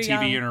doesn't have a TV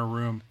young. in her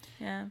room.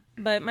 Yeah,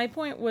 but my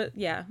point was,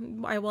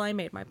 I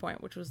made my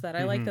point, which was that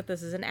I like that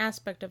this is an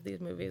aspect of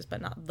these movies,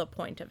 but not the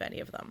point of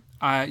any of them.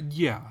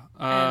 Yeah.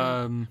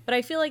 But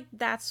I feel like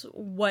that's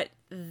why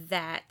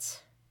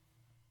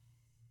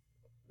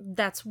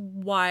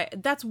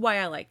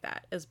I like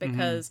that, is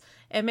because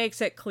it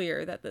makes it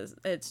clear that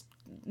it's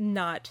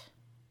not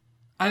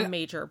a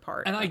major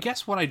part. And I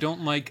guess what I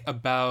don't like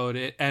about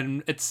it,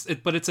 and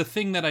but it's a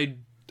thing that I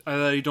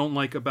don't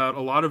like about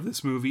a lot of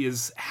this movie,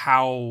 is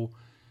how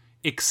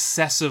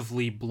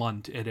excessively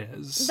blunt it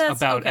is That's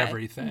about okay.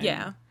 everything.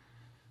 Yeah.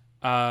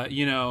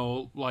 You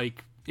know,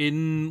 like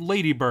in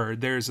Lady Bird,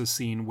 there's a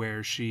scene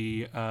where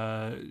she's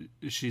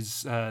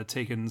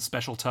taken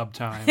special tub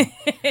time,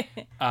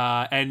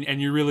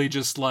 and you really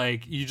just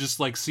like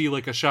see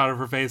like a shot of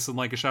her face and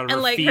like a shot of And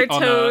her like feet her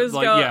toes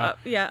on go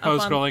the up,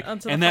 toes up go like,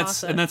 onto the and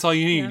faucet. that's all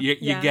you need.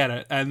 Yeah. You get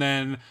it. And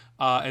then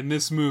in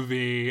this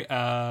movie,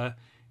 the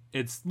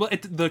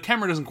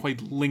camera doesn't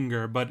quite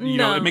linger, but you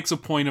know, it makes a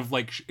point of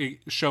like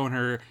showing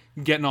her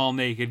getting all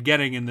naked,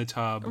 getting in the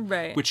tub,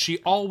 Right. which she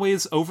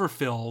always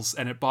overfills,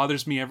 and it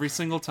bothers me every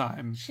single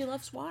time. She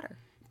loves water.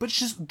 But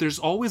there's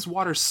always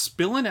water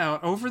spilling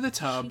out over the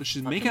tub.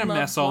 She's making a fucking mess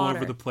loves all water.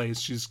 over the place.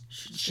 She's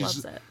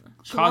Loves it.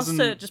 She causing.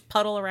 wants to just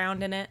puddle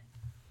around in it.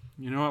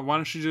 You know what? Why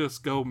don't you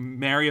just go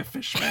marry a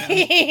fish man?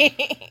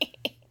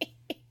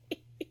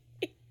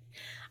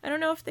 I don't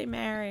know if they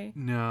marry.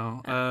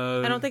 No,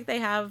 I don't think they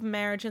have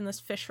marriage in this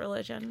fish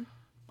religion.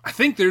 I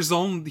think he's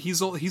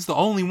the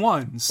only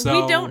one.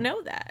 So We don't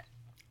know that.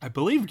 I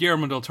believe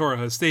Guillermo del Toro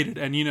has stated,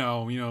 and you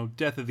know,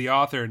 death of the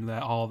author and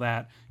all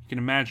that. You can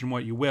imagine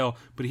what you will,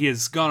 but he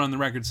has gone on the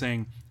record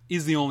saying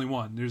he's the only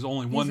one. There's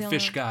only one the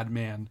fish only- god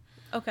man.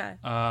 Okay.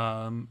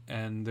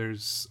 And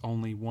there's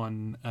only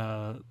one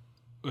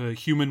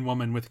human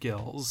woman with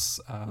gills.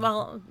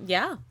 Well,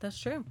 yeah, that's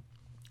true.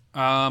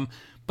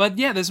 But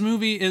yeah, this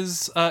movie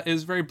is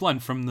very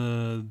blunt from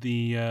the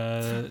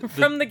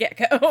From the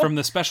get-go. from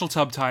the special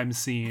tub time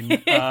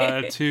scene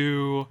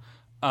to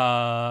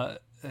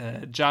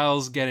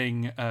Giles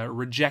getting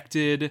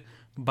rejected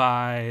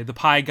by the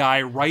pie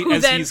guy right Who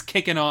as then- he's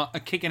kicking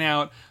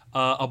out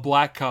a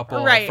black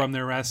couple Right. from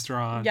their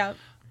restaurant. Yep.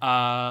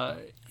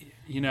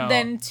 You know,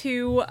 Then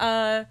to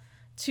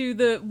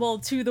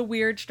the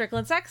weird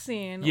Strickland sex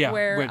scene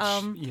where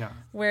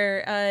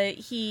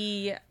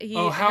he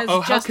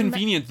how has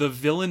convenient the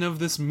villain of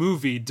this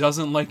movie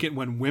doesn't like it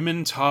when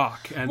women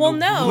talk, and Well, the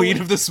no. lead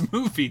of this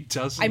movie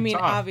doesn't. I mean,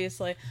 talk.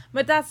 obviously,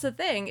 but that's the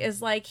thing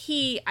is like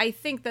I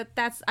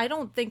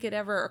don't think it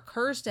ever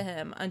occurs to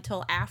him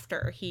until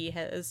after he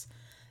has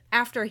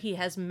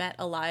met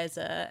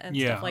Eliza and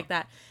Yeah. stuff like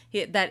that.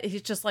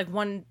 He's just like,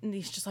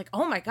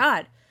 oh my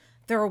God,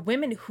 there are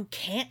women who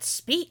can't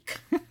speak.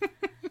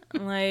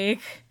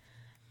 Like,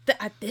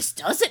 this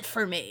does it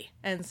for me.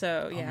 And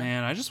so, yeah. Oh,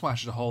 man, I just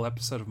watched a whole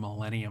episode of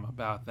Millennium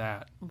about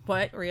that.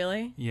 What,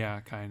 really? Yeah,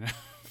 kind of.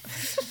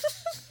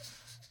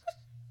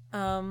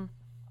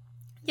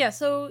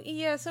 So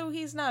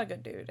he's not a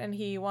good dude, and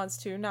he wants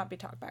to not be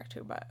talked back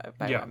to by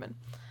Yeah. women.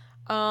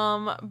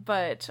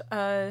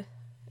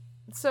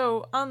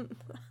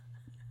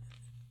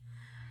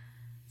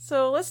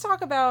 So let's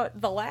talk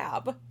about the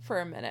lab for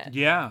a minute.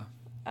 Yeah.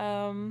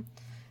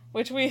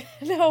 Which we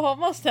know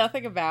almost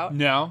nothing about.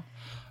 No.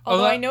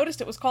 Although I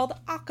noticed it was called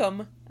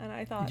Occam, and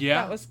I thought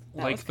Yeah, that was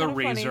like was the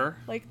kinda funny. razor.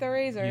 Like the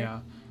razor. Yeah.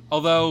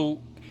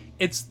 Although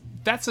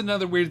that's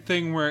another weird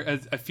thing where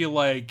I feel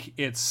like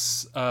it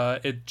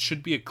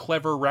should be a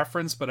clever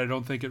reference, but I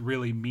don't think it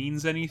really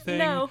means anything.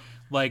 No.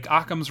 Like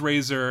Occam's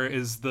razor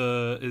is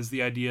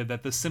the idea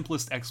that the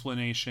simplest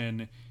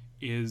explanation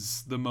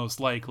is the most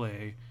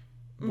likely.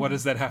 What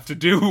does that have to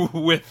do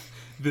with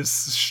this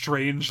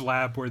strange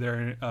lab where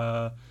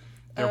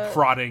they're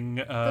prodding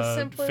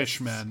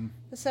fishmen?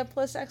 The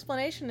simplest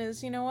explanation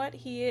is, you know what?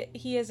 He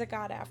is a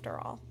god after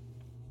all.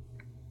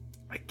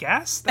 I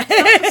guess that's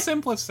not the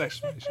simplest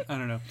explanation. I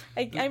don't know.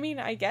 I mean,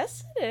 I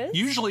guess it is.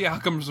 Usually,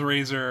 Occam's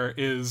razor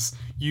is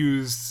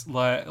used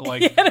like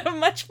in a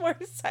much more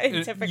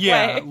scientific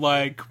way.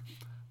 like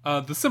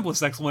the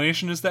simplest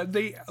explanation is that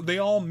they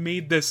all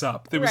made this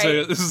up. This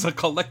is a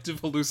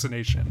collective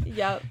hallucination.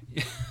 Yep.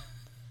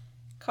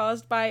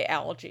 Caused by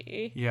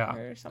algae. Yeah.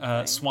 Or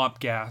something. Swamp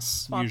gas.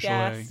 Swamp usually.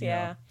 gas.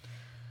 Yeah.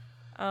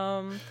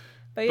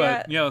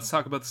 But yeah, let's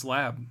talk about this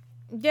lab.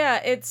 Yeah,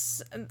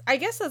 I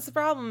guess that's the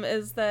problem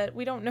is that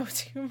we don't know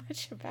too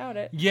much about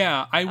it.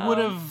 Yeah, I would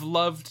have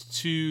loved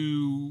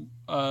to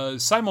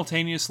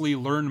simultaneously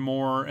learn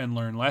more and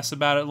learn less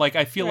about it. Like,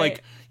 I feel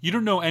like you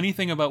don't know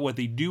anything about what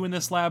they do in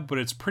this lab, but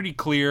it's pretty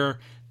clear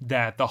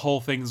that the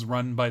whole thing's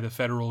run by the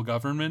federal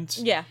government.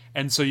 Yeah.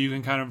 And so you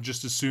can kind of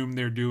just assume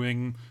they're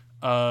doing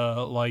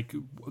like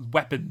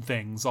weapon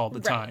things all the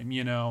time,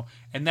 you know,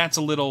 and that's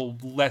a little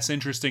less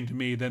interesting to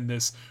me than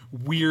this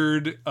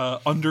weird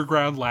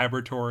underground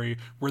laboratory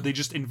where they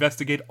just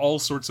investigate all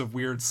sorts of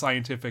weird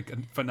scientific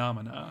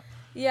phenomena.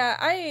 Yeah,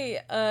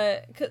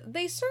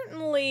 they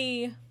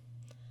certainly,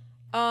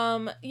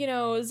 you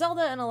know,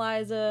 Zelda and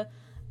Eliza,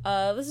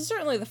 this is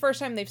certainly the first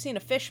time they've seen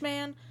a fish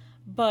man,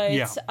 but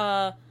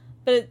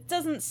it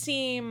doesn't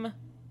seem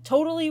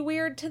totally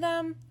weird to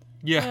them.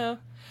 Yeah. You know?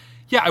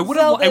 Yeah, I would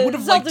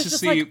have liked to just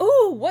see. Like,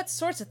 ooh, what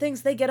sorts of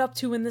things they get up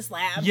to in this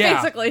lab? Yeah,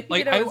 basically.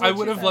 like you know, I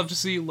would have loved to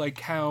see like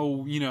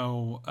how, you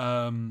know,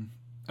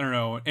 I don't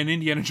know, an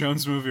Indiana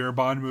Jones movie or a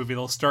Bond movie,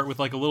 they'll start with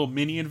like a little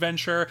mini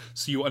adventure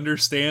so you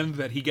understand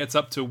that he gets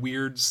up to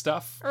weird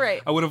stuff.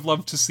 Right. I would have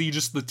loved to see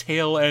just the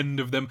tail end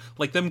of them,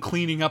 like them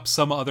cleaning up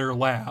some other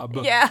lab.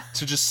 Yeah.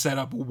 To just set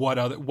up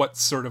what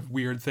sort of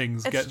weird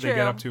things they get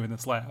up to in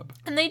this lab.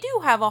 And they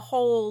do have a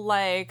whole,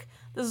 like,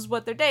 this is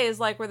what their day is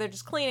like, where they're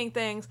just cleaning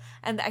things.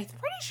 And I'm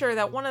pretty sure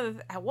that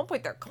at one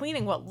point they're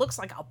cleaning what looks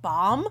like a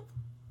bomb.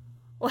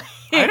 Like,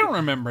 I don't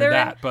remember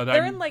that, but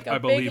they're in like a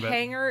big believe it.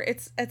 hangar.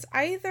 It's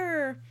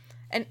either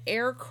an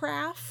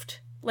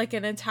aircraft, like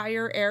an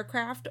entire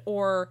aircraft,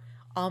 or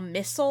a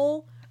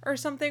missile or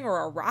something,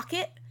 or a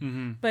rocket.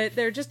 Mm-hmm. But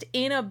they're just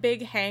in a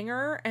big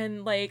hangar,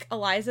 and like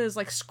Eliza is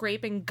like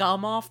scraping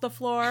gum off the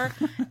floor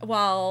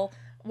while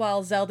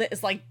Zelda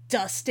is like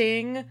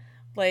dusting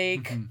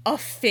like a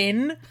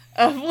fin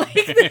of like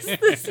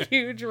this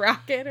huge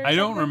rocket or I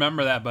don't something.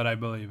 remember that, but I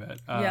believe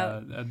it. Yeah.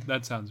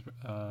 That sounds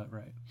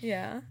right.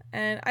 Yeah,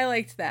 and I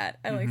liked that.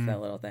 I liked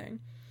that little thing.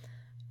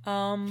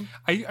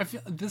 I feel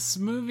this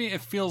movie,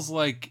 it feels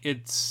like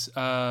it's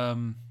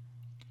it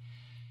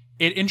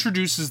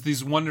introduces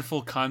these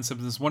wonderful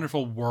concepts, this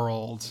wonderful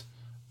world,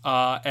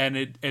 and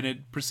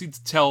it proceeds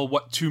to tell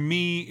what to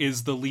me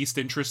is the least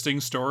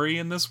interesting story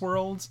in this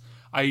world.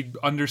 I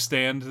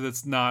understand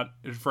that's not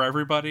for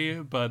everybody,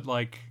 but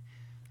like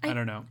I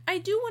don't know. I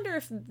do wonder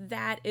if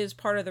that is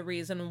part of the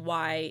reason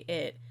why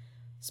it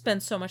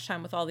spends so much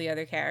time with all the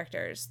other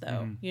characters,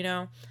 though. You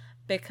know,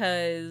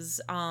 because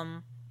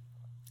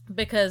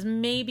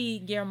maybe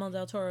Guillermo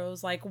del Toro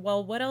was like,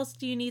 well, what else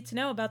do you need to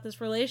know about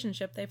this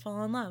relationship? They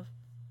fall in love.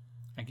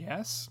 I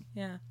guess.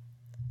 Yeah.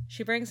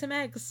 She brings him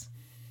eggs.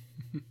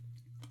 And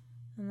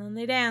then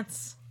they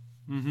dance.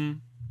 Mm-hmm.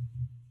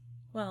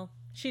 Well,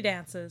 she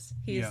dances.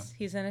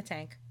 He's in a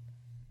tank.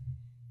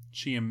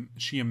 She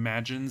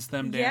imagines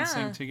them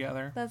dancing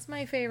together. That's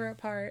my favorite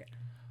part.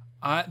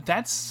 I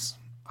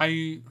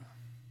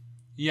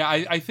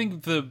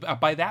think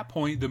by that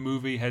point the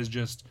movie has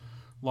just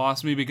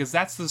lost me, because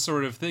that's the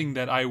sort of thing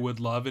that I would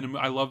love, and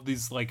I love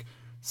these like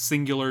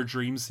singular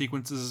dream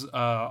sequences.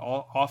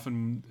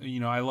 Often,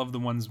 I love the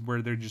ones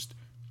where they're just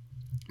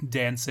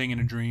dancing in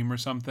a dream or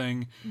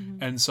something,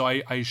 and so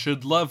I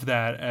should love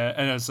that,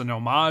 and it's an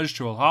homage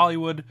to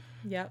Hollywood.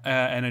 Yep.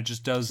 And it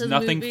just does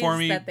nothing for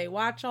me. That they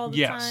watch all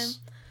the time.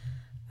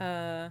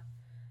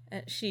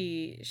 And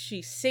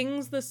she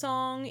sings the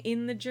song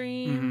in the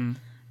dream.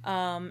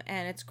 And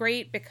it's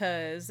great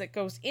because it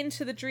goes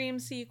into the dream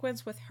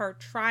sequence with her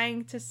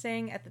trying to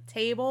sing at the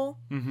table,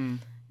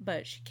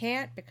 but she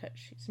can't because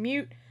she's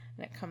mute.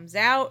 And it comes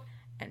out,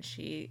 and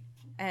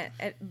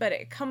but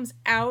it comes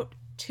out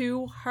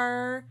to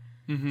her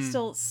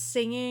still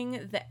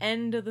singing the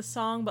end of the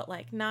song, but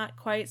like not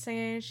quite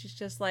singing. She's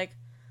just like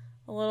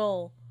a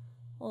little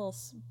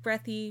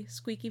breathy,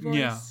 squeaky voice.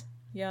 Yeah.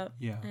 Yep.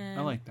 Yeah, and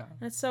I like that.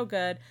 It's so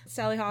good.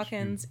 Sally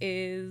Hawkins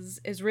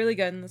is really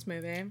good in this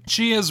movie.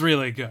 She is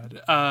really good.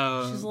 She's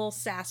a little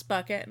sass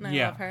bucket, and I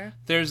love her.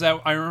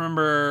 I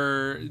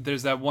remember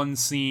there's that one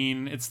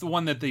scene. It's the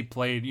one that they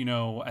played,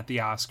 at the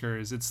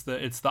Oscars. It's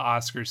the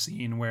Oscar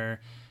scene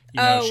where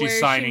she's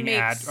signing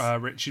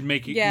she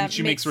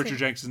makes Richard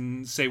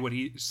Jackson say what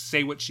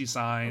she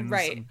signs,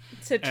 right,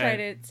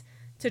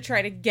 to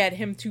try to get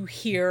him to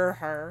hear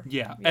her.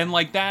 Yeah. And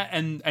like that,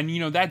 and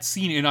that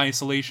scene in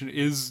isolation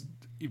is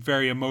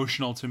very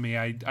emotional to me.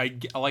 I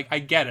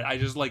get it. I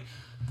just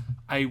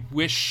I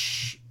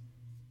wish,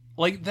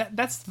 like,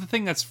 that's the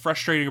thing that's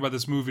frustrating about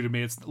this movie to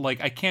me. It's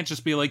like I can't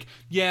just be like,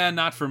 yeah,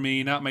 not for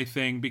me, not my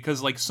thing,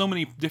 because like so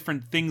many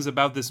different things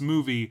about this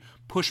movie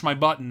push my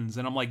buttons,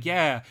 and I'm like,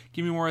 yeah,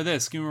 give me more of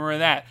this, give me more of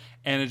that,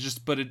 and it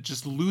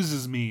just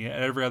loses me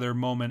at every other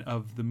moment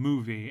of the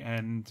movie.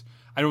 And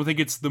I don't think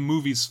it's the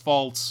movie's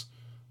fault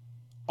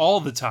all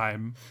the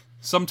time.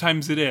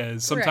 Sometimes it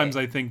is. Sometimes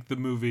I think the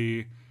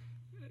movie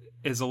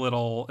is a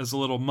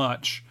little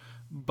much,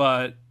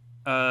 but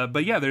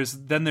yeah,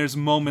 there's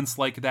moments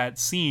like that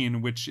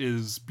scene which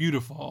is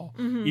beautiful,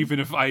 even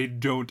if I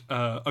don't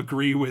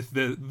agree with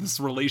this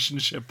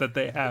relationship that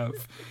they have,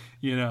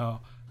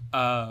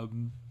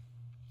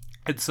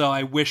 and so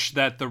I wish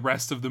that the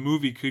rest of the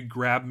movie could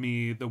grab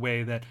me the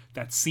way that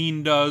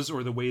scene does,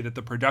 or the way that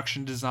the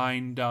production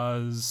design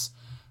does.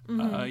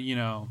 This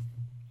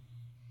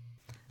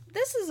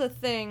is a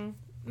thing,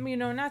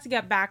 not to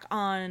get back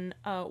on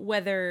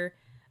whether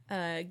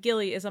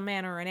Gilly is a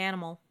man or an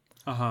animal.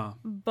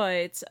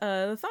 But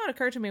the thought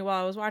occurred to me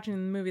while I was watching the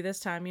movie this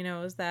time,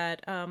 is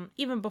that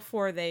even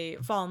before they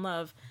fall in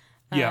love,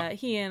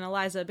 he and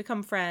Eliza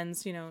become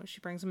friends. She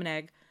brings him an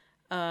egg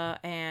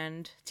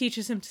and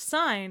teaches him to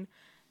sign.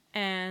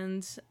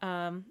 And,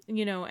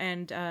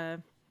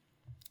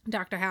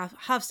 Dr.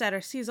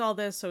 Hofstadter sees all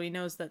this, so he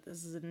knows that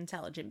this is an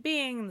intelligent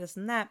being, this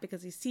and that,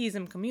 because he sees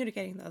him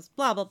communicating this,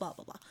 blah, blah, blah,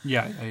 blah, blah.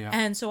 Yeah.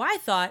 And so I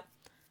thought,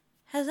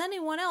 has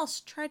anyone else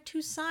tried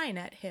to sign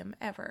at him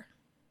ever?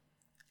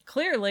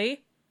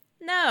 Clearly,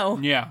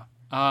 no. Yeah.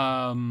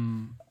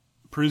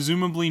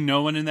 Presumably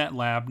no one in that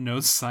lab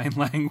knows sign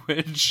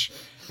language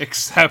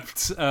except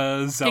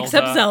Zelda.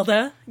 Except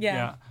Zelda,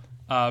 yeah.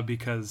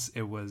 because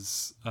it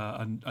was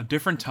a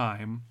different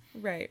time.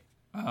 Right.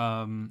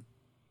 I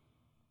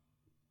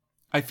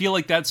feel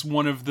like that's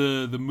one of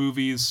the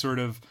movie's sort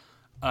of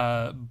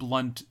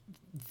blunt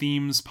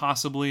themes,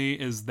 possibly,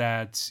 is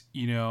that,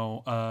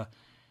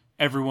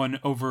 everyone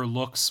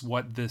overlooks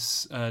what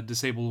this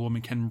disabled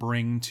woman can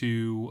bring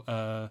to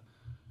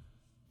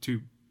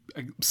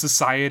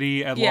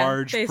society at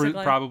large.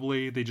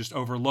 Probably they just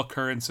overlook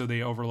her, and so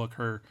they overlook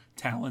her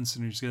talents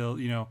and her skill.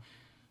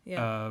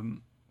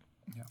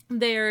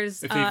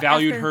 There's if they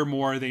valued her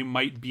more, they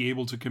might be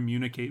able to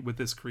communicate with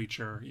this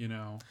creature.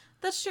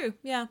 That's true.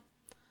 Yeah.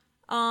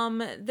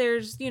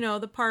 There's,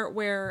 the part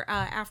where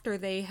after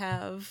they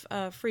have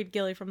freed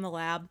Gilly from the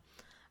lab,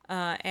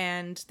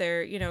 and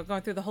they're,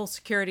 going through the whole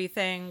security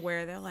thing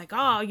where they're like,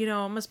 oh,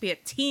 it must be a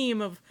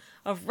team of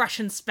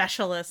Russian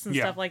specialists and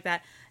stuff like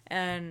that.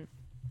 And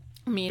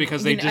I mean,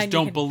 because they just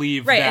don't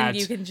believe that and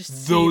you can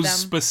just those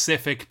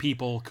specific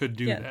people could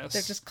do this.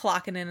 They're just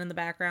clocking in the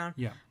background.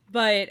 Yeah.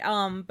 But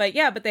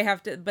they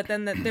have to, but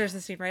then there's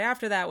the scene right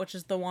after that, which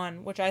is the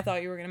one which I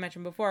thought you were going to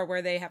mention before,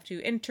 where they have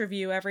to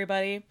interview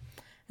everybody.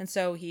 And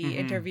so he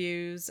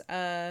interviews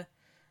Zelda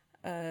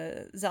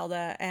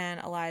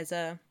and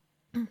Eliza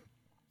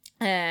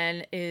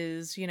and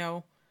is,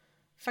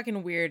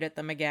 fucking weird at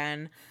them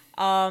again.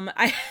 And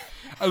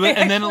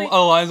then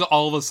Eliza,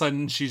 all of a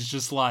sudden, she's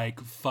just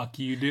like, fuck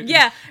you, dude.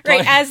 Yeah,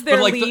 right, as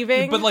they're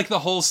leaving. But the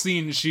whole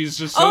scene, she's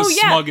just so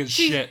smug as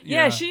shit.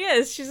 Yeah, she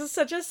is. She's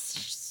such a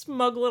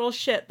smug little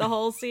shit the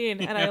whole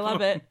scene, and I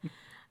love it.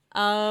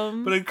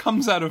 But it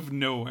comes out of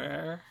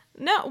nowhere.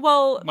 No,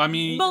 well,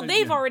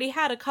 they've already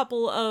had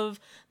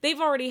they've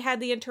already had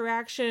the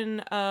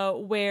interaction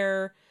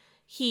where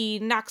he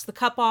knocks the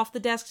cup off the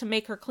desk to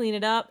make her clean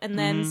it up and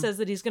then says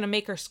that he's going to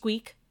make her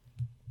squeak.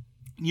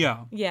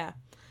 Yeah. Yeah.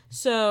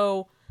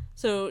 So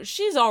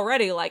she's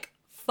already like,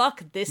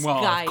 fuck this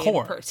guy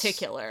in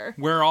particular.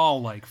 We're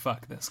all like,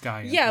 fuck this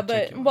guy in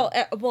particular.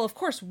 But, of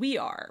course we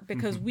are,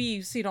 because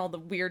we've seen all the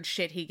weird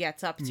shit he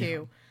gets up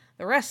to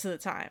the rest of the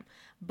time.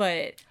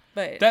 But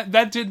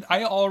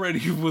I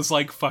already was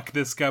like, fuck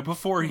this guy.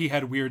 Before he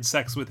had weird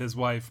sex with his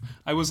wife,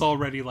 I was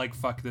already like,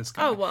 fuck this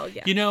guy. Oh, well,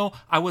 yeah.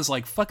 I was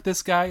like, fuck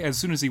this guy as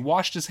soon as he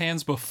washed his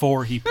hands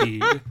before he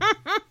peed.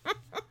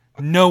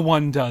 No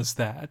one does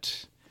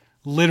that.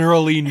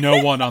 Literally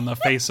no one on the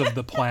face of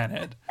the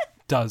planet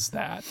does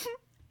that.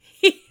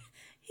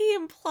 He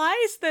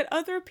implies that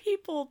other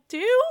people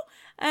do,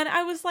 and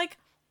I was like,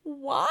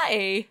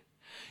 why?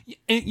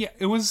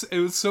 It was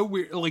so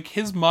weird. Like,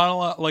 his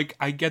monologue, like,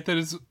 I get that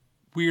it's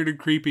weird and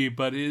creepy,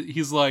 but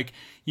he's like,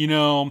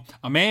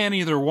 a man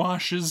either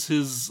washes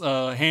his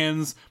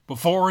hands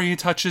before he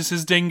touches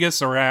his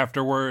dingus or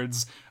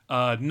afterwards,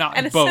 not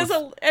and both.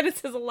 It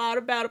says a lot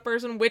about a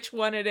person which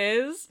one it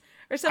is,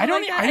 or something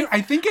like that.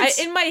 I think it's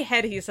in my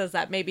head he says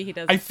that. Maybe he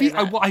doesn't.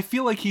 I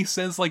feel like he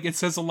says, like, it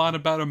says a lot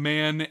about a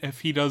man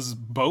if he does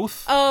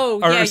both.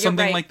 Oh, or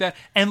something like that.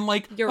 And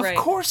like, of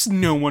course,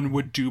 no one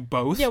would do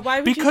both. Yeah,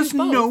 why would because you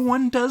do both? No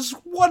one does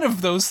one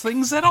of those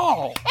things at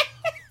all.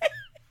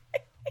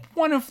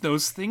 One of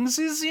those things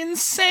is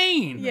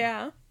insane.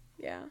 Yeah.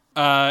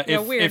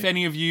 If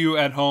any of you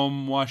at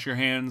home wash your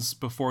hands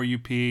before you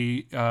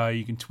pee,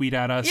 you can tweet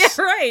at us.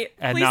 Yeah, right.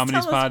 At Please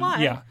Nominees tell us Pod.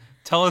 why. Yeah.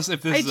 Tell us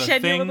if this is a thing. I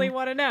genuinely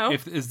want to know.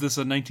 Is this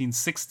a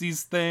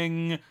 1960s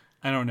thing?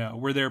 I don't know.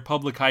 Were there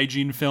public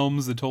hygiene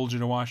films that told you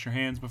to wash your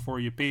hands before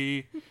you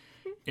pee?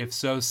 If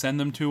so, send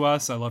them to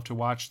us. I love to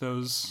watch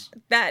those.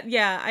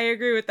 I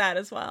agree with that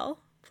as well.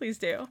 Please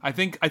do. I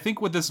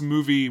think what this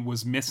movie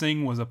was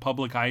missing was a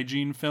public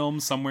hygiene film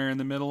somewhere in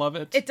the middle of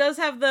it. It does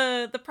have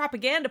the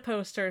propaganda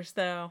posters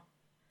though.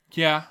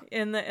 Yeah.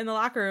 In the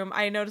locker room,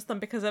 I noticed them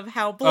because of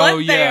how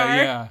blunt they are.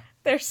 Yeah.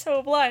 They're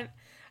so blunt.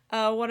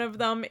 One of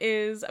them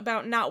is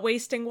about not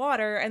wasting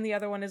water, and the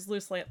other one is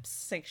loose lips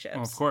sink ships.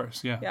 Oh, of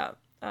course, yeah.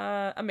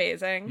 Yeah.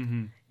 Amazing.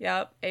 Mm-hmm.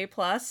 Yep. A+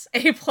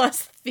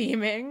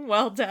 theming.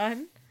 Well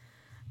done.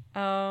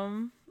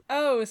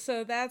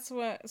 So that's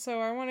what. So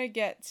I want to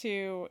get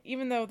to.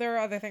 Even though there are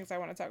other things I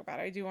want to talk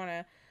about, I do want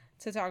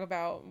to talk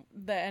about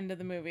the end of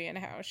the movie and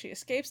how she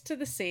escapes to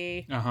the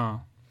sea.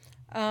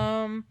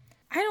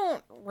 I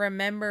don't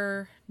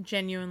remember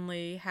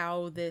genuinely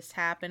how this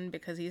happened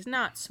because he's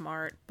not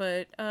smart,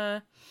 but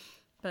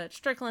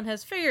Strickland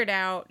has figured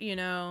out,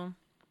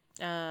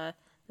 that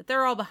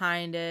they're all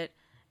behind it,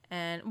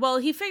 and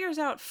he figures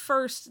out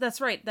first.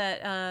 That's right.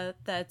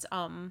 That's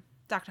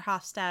Dr.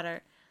 Hofstadter.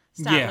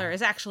 Statler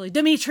is actually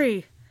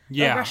Dmitri,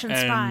 a Russian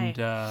spy.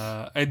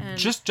 And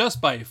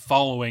just by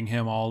following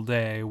him all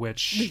day,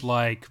 which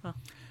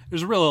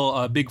there's a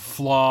real big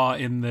flaw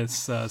in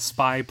this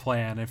spy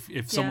plan. If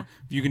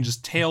you can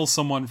just tail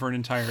someone for an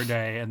entire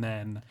day and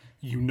then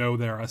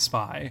they're a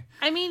spy.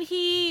 I mean,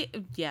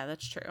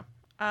 that's true.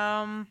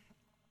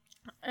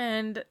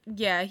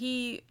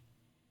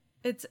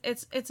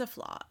 It's a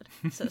flawed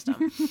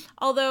system.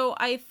 Although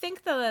I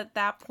think that at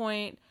that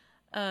point,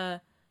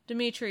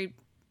 Dmitri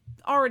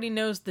already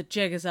knows the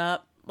jig is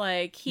up.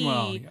 Like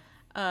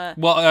at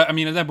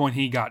that point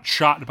he got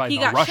shot by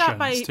the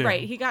Russians too.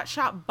 Right, he got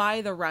shot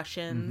by the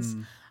Russians.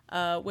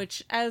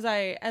 Which as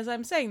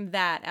I'm saying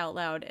that out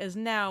loud is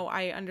now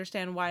I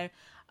understand why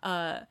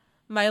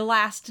my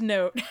last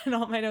note in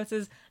all my notes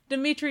is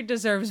Dimitri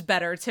deserves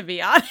better, to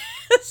be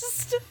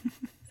honest.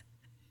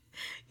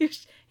 he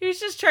was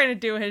just trying to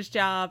do his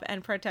job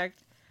and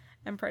protect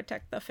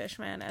the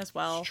fishman as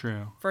well. It's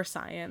true. For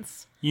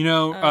science.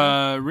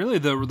 Really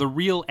the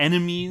real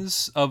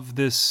enemies of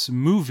this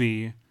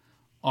movie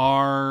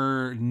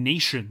are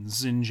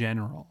nations in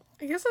general.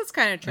 I guess that's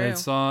kind of true.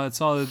 It's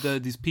all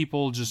these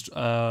people just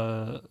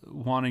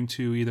wanting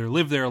to either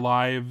live their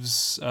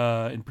lives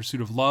in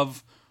pursuit of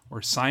love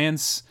or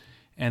science,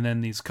 and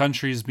then these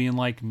countries being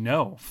like,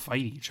 no,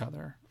 fight each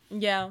other.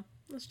 Yeah,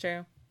 that's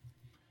true.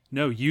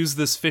 No, use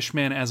this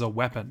fishman as a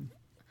weapon.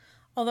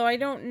 Although I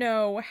don't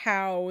know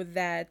how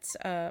that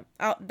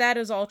that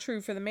is all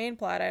true for the main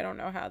plot. I don't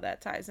know how that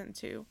ties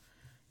into,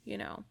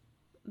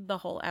 the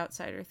whole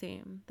outsider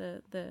theme,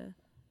 the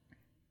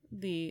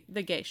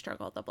gay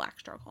struggle, the black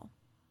struggle.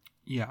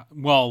 Yeah,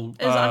 well,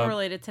 is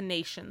unrelated to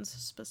nations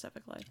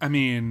specifically. I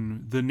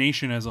mean, the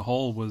nation as a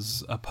whole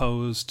was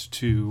opposed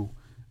to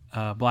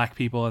black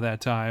people at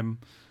that time.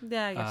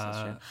 Yeah, I guess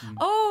that's true.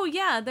 Oh,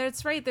 yeah,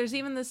 that's right. There's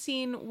even the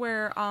scene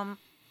where,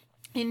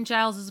 in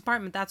Giles's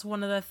apartment, that's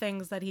one of the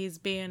things that he's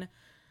being a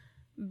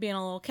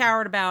little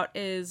coward about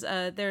is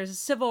there's a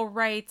civil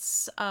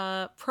rights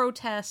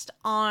protest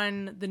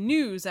on the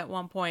news at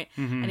one point,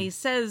 and he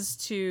says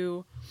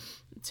to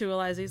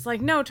Eliza, he's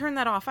like, no, turn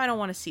that off. I don't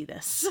want to see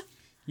this.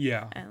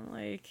 Yeah. And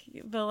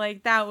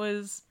that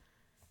was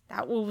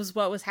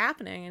what was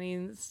happening. And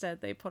instead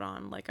they put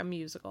on like a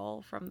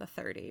musical from the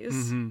 30s.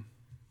 Mm-hmm.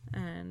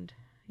 And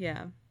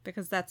yeah,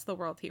 because that's the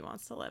world he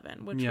wants to live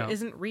in, which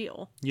isn't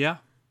real. Yeah.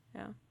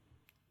 Yeah.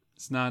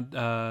 It's not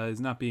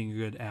being a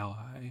good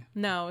ally.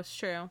 No, it's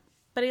true.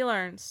 But he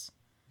learns.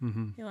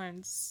 Mm-hmm. He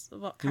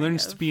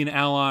learns to be an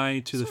ally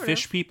to the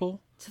fish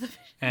people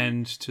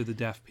and to the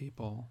deaf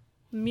people.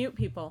 Mute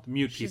people.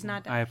 She's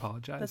not deaf. I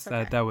apologize.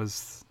 Okay. That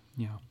was,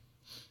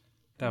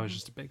 that was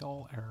just a big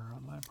old error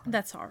on my part.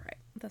 That's all right.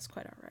 That's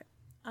quite all right.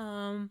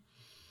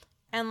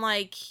 And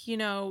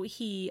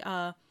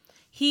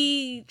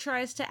he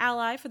tries to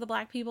ally for the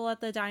black people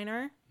at the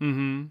diner.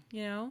 Mm-hmm.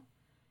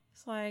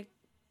 It's like,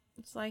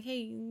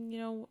 hey,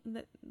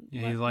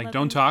 he's like,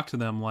 don't talk to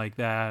them like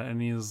that.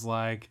 And he's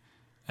like,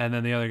 and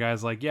then the other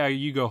guy's like, yeah,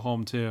 you go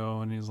home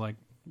too. And he's like,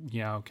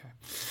 yeah, okay.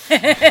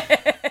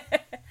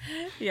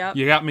 Yep.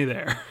 You got me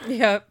there.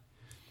 Yep.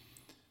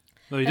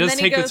 So he does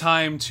take the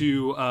time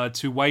to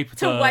wipe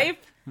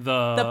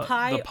the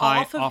pie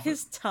off of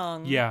his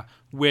tongue. Yeah,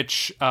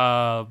 which it's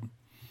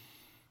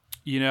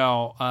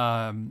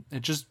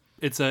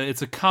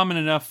a common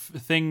enough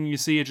thing you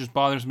see. It just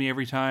bothers me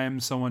every time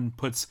someone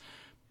puts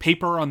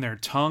paper on their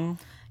tongue.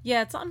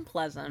 Yeah, it's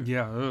unpleasant.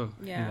 Yeah. Ugh,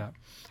 yeah.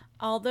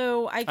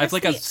 Although I have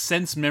like a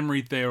sense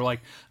memory there. Like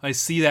I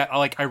see that,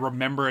 like I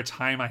remember a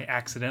time I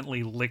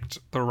accidentally licked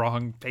the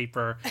wrong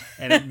paper,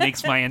 and it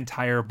makes my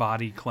entire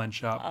body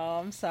clench up. Oh,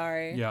 I'm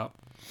sorry. Yeah.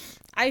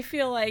 I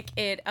feel like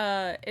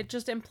it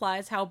just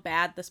implies how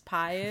bad this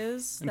pie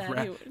is.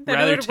 I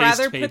would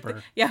rather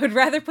paper. I would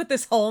rather put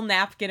this whole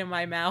napkin in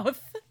my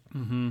mouth.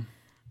 Mm-hmm.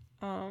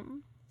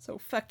 So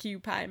fuck you,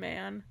 pie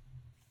man,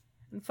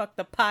 and fuck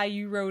the pie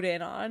you rode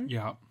in on.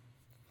 Yeah.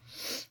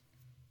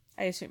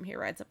 I assume he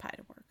rides a pie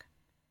to work.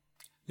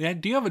 The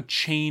idea of a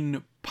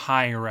chain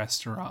pie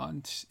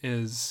restaurant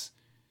is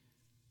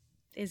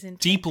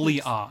deeply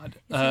odd.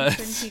 Twin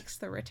Peaks: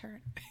 The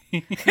Return.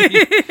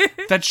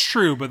 That's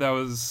true, but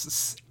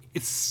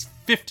it's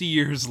 50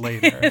 years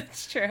later.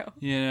 It's true.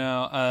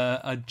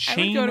 A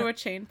chain. I would go to a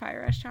chain pie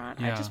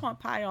restaurant. Yeah. I just want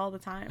pie all the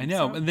time. I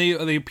know. So.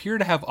 They appear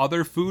to have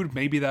other food.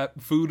 Maybe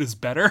that food is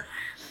better.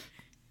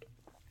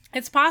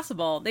 It's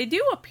possible. They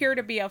do appear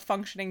to be a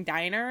functioning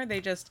diner.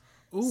 They just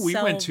we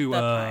went to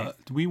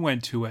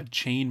a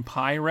chain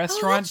pie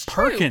restaurant. Oh, that's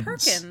true.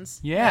 Perkins.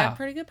 Yeah.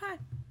 Pretty good pie.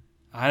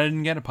 I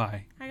didn't get a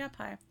pie. I got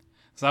pie.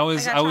 So I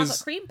got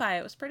chocolate cream pie.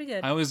 It was pretty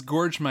good. I always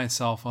gorged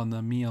myself on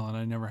the meal, and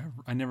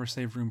I never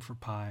saved room for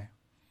pie.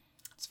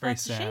 It's very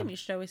sad. That's a shame. You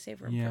should always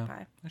save room for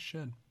pie. I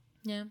should.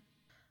 Yeah.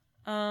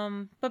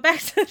 But back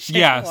to the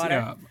Shape of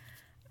Water.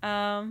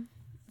 Yeah.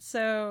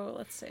 So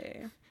let's see.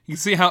 You can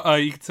see how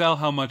you can tell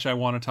how much I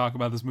want to talk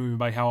about this movie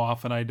by how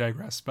often I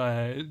digress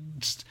by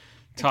just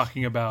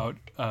talking about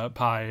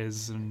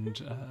pies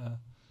and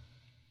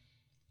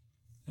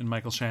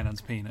Michael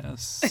Shannon's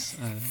penis.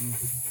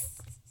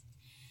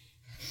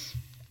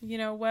 You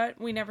know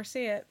what? We never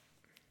see it.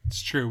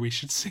 It's true. We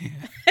should see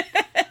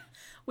it.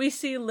 We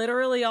see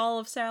literally all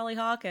of Sally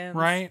Hawkins.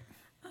 Right.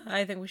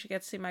 I think we should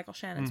get to see Michael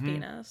Shannon's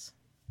penis.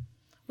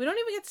 We don't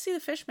even get to see the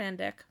fishman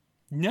dick.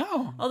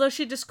 No. Although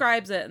she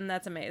describes it, and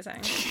that's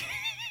amazing.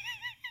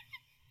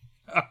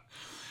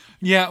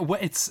 Yeah,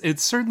 it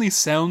certainly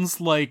sounds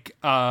like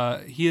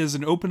he has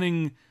an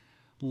opening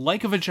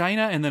like a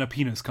vagina, and then a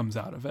penis comes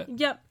out of it.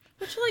 Yep.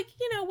 Which, like,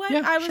 you know what?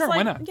 Yeah, I was sure, like,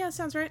 why not? Yeah,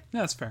 sounds right. Yeah,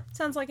 that's fair.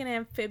 Sounds like an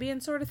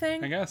amphibian sort of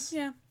thing. I guess.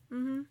 Yeah.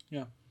 Mm-hmm.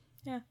 Yeah.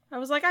 Yeah. I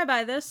was like, I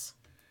buy this.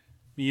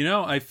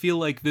 I feel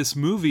like this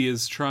movie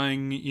is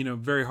trying,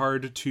 very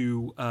hard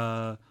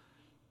to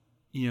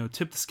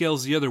tip the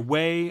scales the other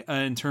way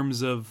in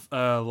terms of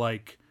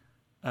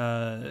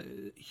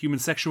human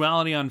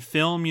sexuality on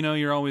film.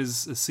 You're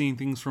always seeing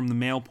things from the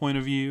male point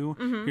of view.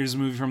 Here's a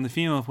movie from the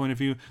female point of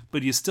view,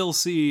 but you still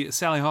see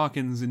Sally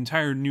Hawkins'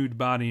 entire nude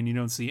body, and you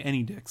don't see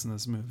any dicks in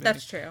this movie.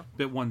 That's true. A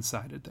bit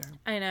one-sided there.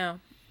 I know.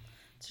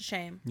 It's a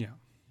shame. Yeah.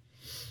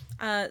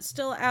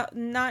 Still out,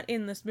 not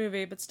in this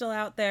movie, but still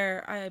out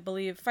there, I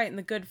believe, fighting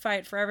the good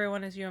fight for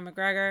everyone is Ewan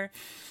McGregor,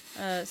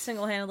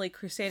 single-handedly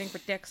crusading for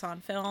dicks on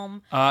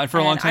film. And for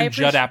a long time,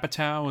 Judd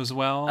Apatow as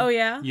well. Oh,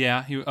 yeah?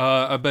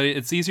 Yeah. But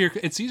it's easier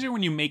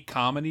when you make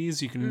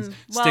comedies. You can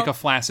stick a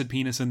flaccid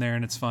penis in there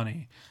and it's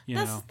funny.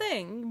 That's the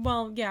thing.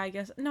 Well, yeah, I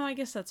guess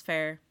that's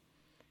fair.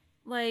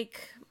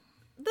 Like,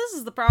 this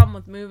is the problem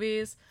with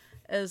movies,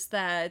 is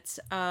that,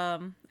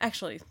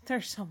 actually,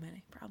 there's so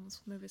many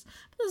problems with movies.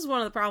 But this is one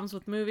of the problems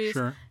with movies,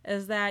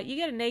 is that you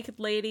get a naked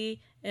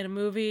lady in a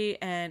movie,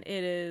 and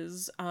it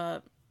is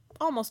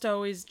almost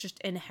always just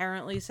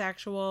inherently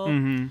sexual.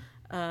 You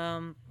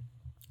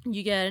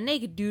get a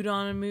naked dude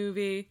on a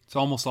movie. It's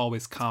almost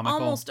always comical.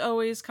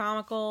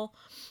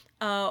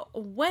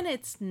 When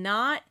it's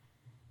not,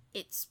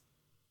 it's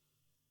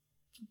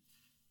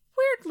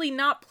weirdly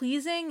not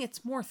pleasing.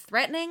 It's more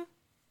threatening.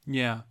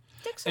 Yeah.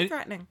 Dicks are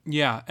threatening.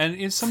 Yeah, and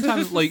it's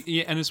sometimes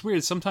and it's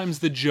weird. Sometimes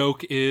the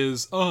joke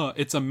is,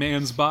 it's a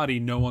man's body.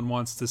 No one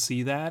wants to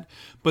see that.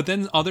 But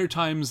then other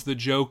times the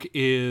joke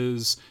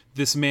is,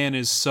 this man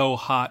is so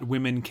hot,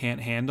 women can't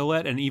handle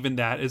it. And even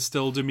that is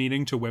still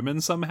demeaning to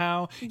women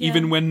somehow. Yeah.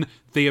 Even when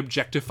they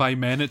objectify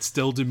men, it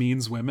still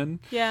demeans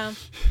women. Yeah.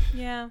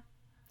 Yeah,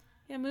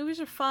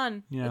 movies are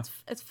fun. Yeah.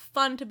 It's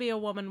fun to be a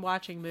woman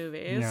watching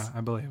movies. Yeah,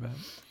 I believe it.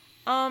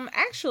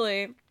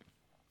 Actually,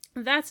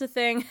 that's the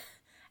thing.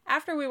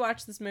 After we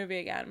watched this movie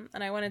again,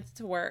 and I went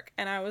into work,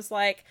 and I was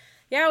like,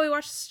 yeah, we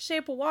watched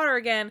Shape of Water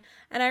again,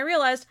 and I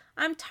realized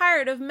I'm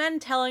tired of men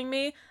telling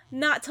me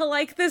not to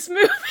like this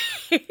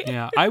movie.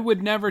 Yeah, I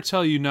would never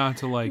tell you not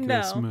to like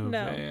this movie.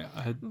 No.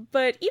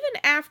 But even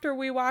after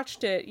we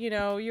watched it, you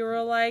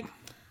were like,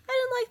 I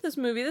didn't like this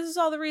movie. This is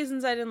all the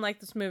reasons I didn't like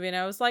this movie. And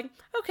I was like,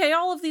 okay,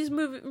 all of these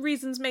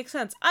reasons make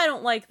sense. I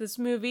don't like this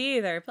movie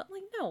either. But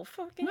of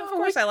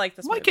course I like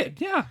this movie. Like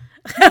it, yeah.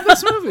 Love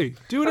this movie.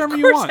 Do whatever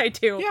you want. Of course I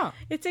do. Yeah.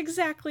 It's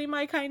exactly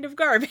my kind of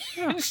garbage.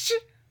 Yeah.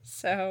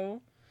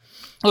 So.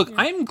 Look,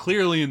 I'm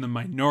clearly in the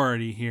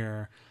minority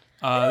here.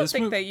 I don't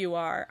think that you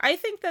are. I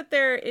think that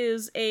there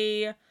is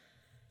it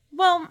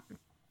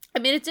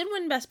did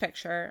win Best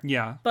Picture.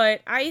 Yeah. But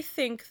I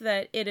think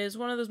that it is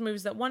one of those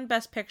movies that won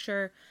Best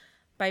Picture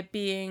by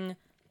being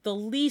the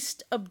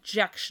least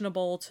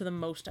objectionable to the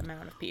most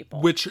amount of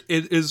people. Which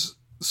it is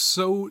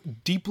so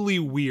deeply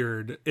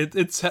weird.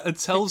 It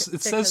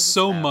says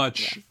so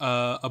much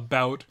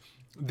about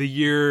the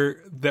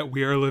year that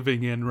we are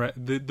living in, right?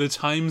 The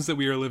times that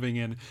we are living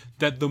in,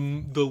 that the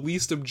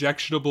least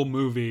objectionable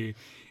movie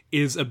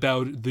is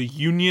about the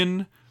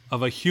union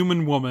of a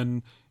human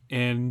woman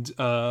and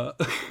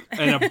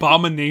an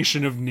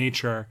abomination of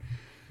nature.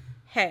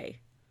 Hey.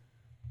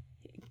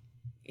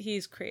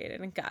 He's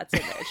created in God's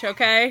image,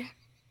 okay?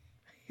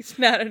 He's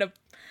not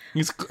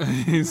He's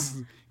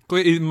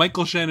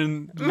Michael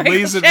Shannon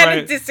lays it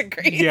right.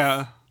 Disagrees.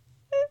 Yeah.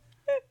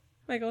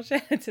 Michael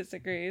Shannon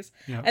disagrees.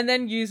 Yep. And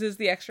then uses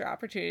the extra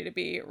opportunity to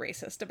be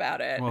racist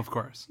about it. Well, of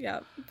course. Yeah,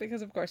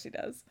 because of course he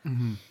does.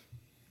 Mm-hmm.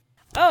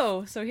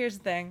 Oh, so here's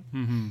the thing.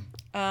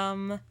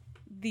 Mm-hmm.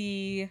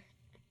 The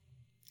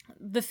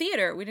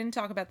theater. We didn't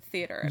talk about the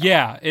theater.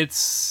 Yeah,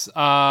 it's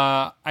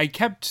I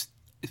kept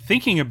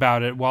thinking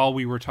about it while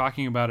we were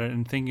talking about it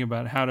and thinking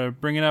about how to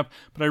bring it up,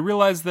 but I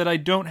realized that I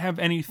don't have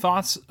any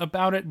thoughts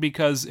about it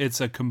because it's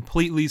a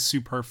completely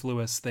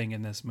superfluous thing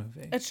in this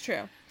movie. It's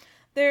true.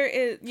 There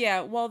is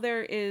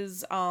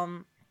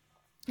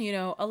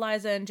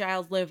Eliza and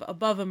Giles live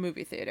above a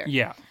movie theater.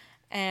 Yeah.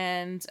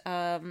 And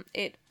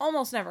it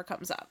almost never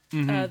comes up.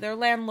 Mm-hmm. Their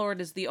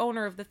landlord is the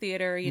owner of the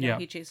theater.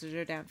 He chases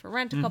her down for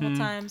rent a couple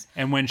times.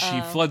 And when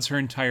she floods her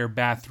entire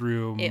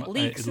bathroom, it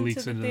leaks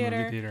into the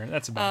movie theater.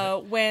 That's about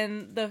it.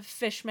 When the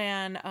fish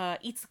man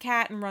eats the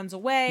cat and runs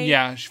away,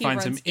 she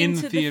finds him in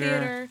the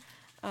theater.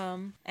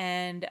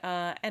 And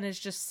is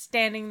just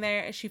standing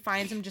there. She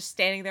finds him just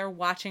standing there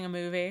watching a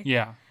movie.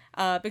 Yeah.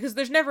 Because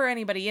there's never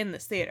anybody in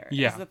this theater.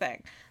 Yeah. Is the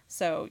thing.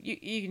 So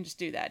you can just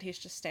do that. He's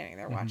just standing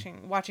there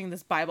watching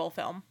this Bible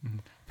film. Mm-hmm.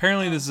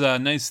 Apparently, this is a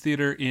nice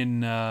theater in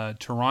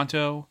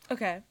Toronto.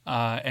 Okay.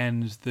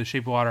 And The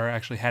Shape of Water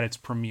actually had its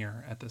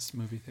premiere at this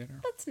movie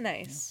theater. That's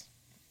nice.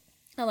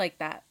 Yeah. I like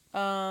that.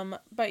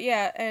 But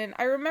yeah, and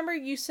I remember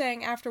you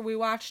saying after we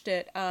watched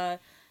it that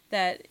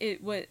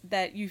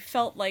you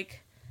felt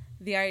like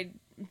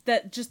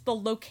that just the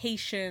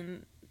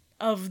location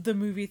of the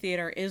movie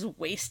theater is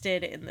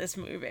wasted in this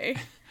movie.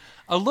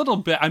 A little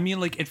bit. I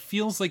mean, it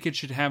feels like it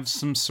should have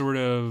some sort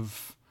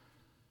of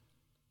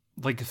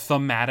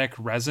thematic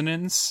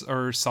resonance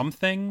or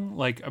something.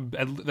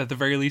 At the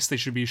very least, they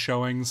should be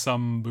showing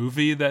some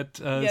movie that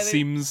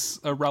seems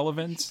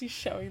relevant. Be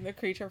showing The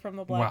Creature from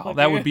the Black Lagoon. Wow,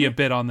 that would be a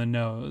bit on the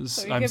nose.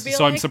 So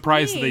I'm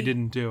surprised that they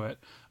didn't do it.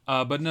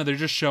 But no, they're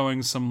just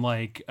showing some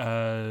like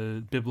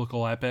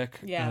biblical epic,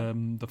 Yeah.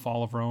 the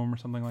Fall of Rome or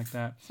something like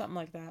that. Something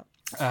like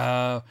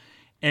that.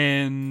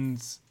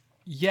 And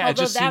yeah, Although it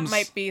just that seems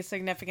might be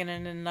significant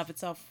in and of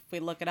itself if we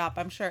look it up.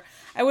 I'm sure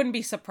I wouldn't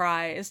be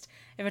surprised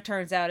if it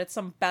turns out it's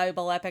some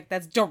Bible epic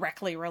that's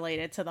directly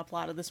related to the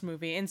plot of this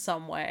movie in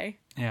some way.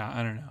 yeah,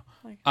 I don't know.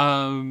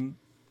 Like-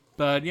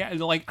 But yeah,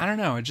 like I don't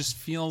know. It just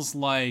feels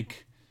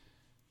like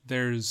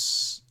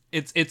it's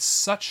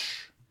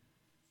such.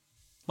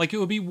 Like, it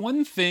would be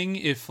one thing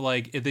if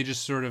they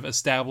just sort of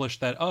established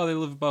that, oh, they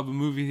live above a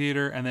movie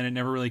theater, and then it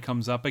never really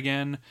comes up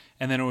again.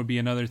 And then it would be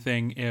another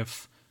thing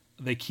if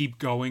they keep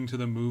going to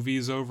the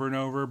movies over and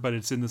over, but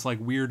it's in this, like,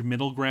 weird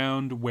middle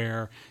ground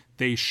where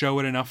they show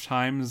it enough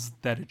times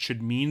that it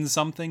should mean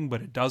something,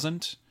 but it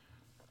doesn't.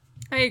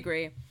 I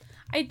agree.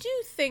 I do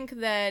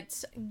think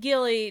that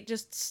Gilly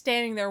just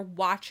standing there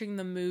watching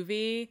the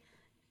movie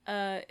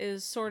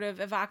is sort of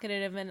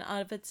evocative in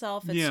and of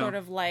itself. It's sort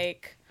of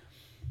like,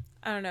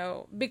 I don't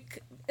know,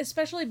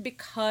 especially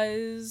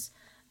because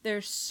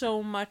there's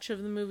so much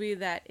of the movie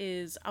that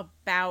is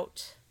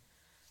about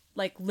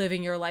like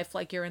living your life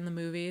like you're in the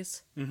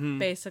movies,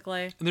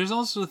 basically. And there's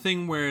also a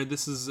thing where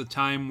this is a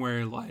time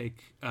where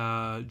like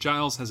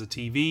Giles has a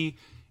TV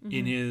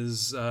in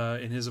his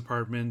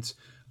apartment.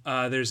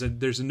 There's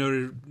a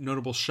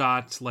notable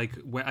shot like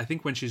I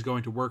think when she's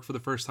going to work for the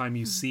first time,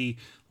 you see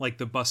like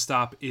the bus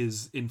stop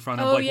is in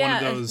front of one of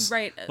those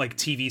like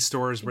TV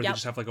stores where they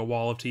just have like a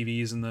wall of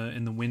TVs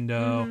in the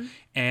window,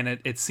 and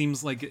it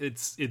seems like it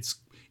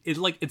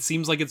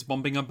seems like it's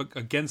bumping up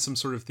against some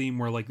sort of theme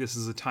where like this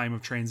is a time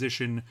of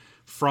transition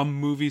from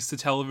movies to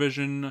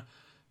television.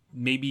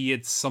 Maybe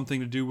it's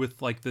something to do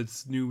with like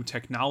this new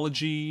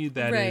technology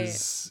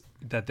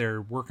that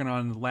they're working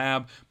on in the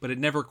lab, but it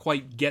never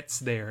quite gets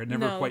there. It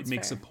never quite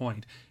makes a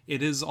point.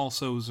 It is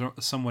also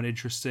somewhat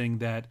interesting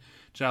that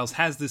Giles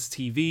has this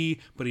TV,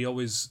 but he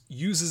always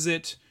uses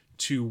it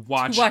to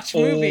watch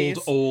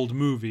old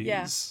movies.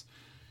 Yeah.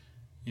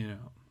 You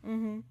know.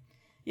 Mm-hmm.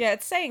 Yeah,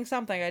 it's saying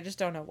something. I just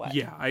don't know what.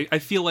 Yeah, I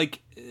feel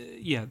like,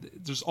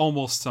 there's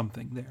almost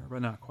something there,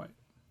 but not quite.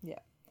 Yeah.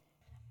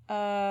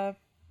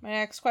 My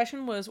next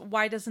question was,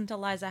 why doesn't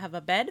Eliza have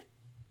a bed?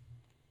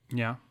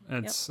 Yeah,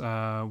 it's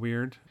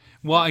weird.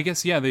 Well, I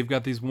guess, they've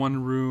got these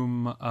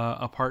one-room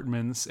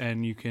apartments,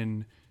 and you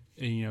can,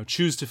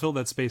 choose to fill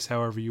that space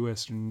however you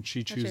wish, and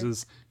she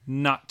chooses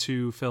not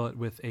to fill it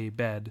with a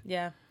bed.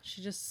 Yeah,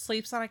 she just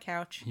sleeps on a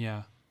couch.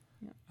 Yeah.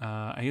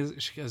 I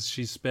guess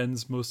she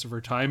spends most of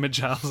her time at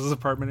Giles'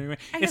 apartment anyway.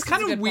 It's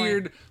kind of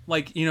weird, point.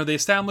 Like, they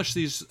establish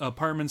these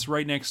apartments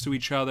right next to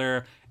each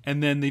other,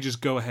 and then they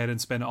just go ahead and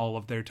spend all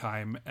of their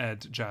time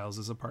at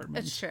Giles'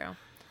 apartment. It's true.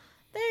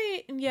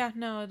 It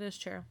is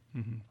true.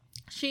 Mm-hmm.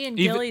 She and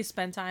Gilly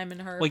spend time in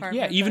her apartment.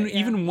 Yeah,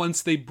 even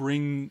once they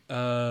bring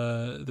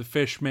the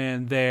fish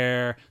man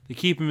there, they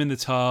keep him in the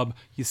tub,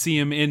 you see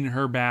him in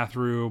her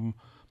bathroom,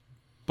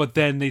 but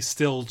then they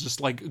still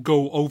just like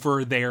go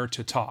over there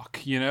to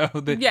talk, Yeah,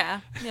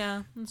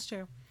 that's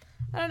true.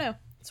 I don't know.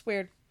 It's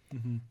weird.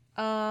 Mm-hmm.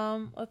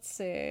 Let's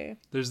see.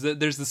 There's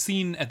the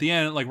scene at the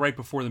end, like right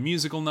before the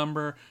musical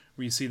number,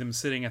 where you see them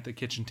sitting at the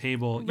kitchen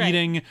table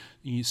eating.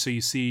 You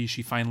see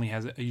she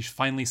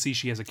finally see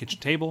she has a kitchen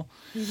table.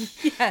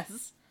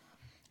 Yes,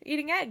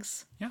 eating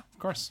eggs. Yeah, of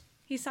course.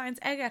 He signs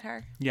egg at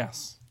her.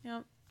 Yes.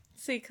 Yep.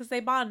 See, because they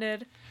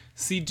bonded.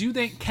 See,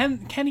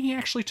 can he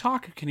actually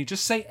talk, or can he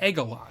just say egg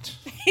a lot?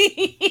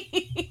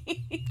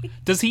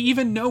 Does he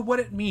even know what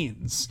it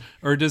means,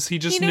 or does he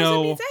just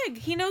know? It means egg.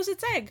 He knows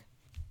it's egg.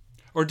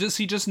 Or does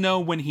he just know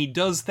when he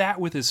does that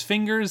with his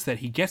fingers that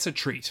he gets a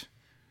treat?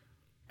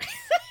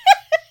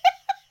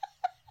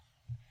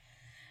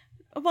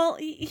 Well,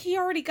 he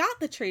already got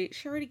the treat.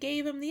 She already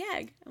gave him the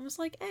egg and was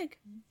like, egg.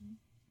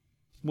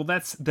 Well,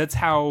 that's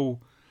how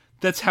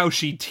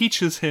she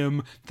teaches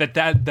him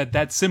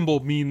that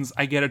symbol means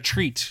I get a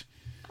treat.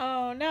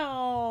 Oh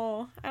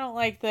no, I don't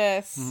like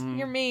this. Mm.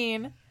 You're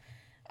mean.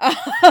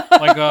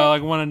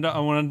 like when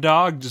a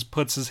dog just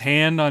puts his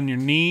hand on your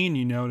knee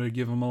and to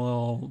give him a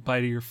little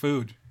bite of your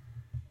food.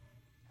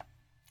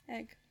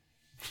 Egg.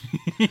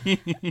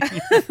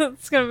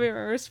 That's gonna be my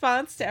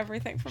response to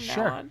everything from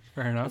now on.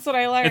 Fair enough. That's what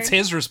I learned. It's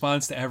his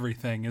response to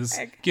everything is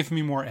egg. Give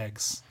me more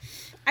eggs.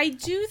 I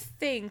do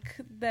think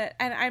that,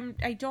 and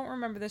I don't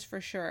remember this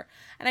for sure,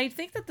 and I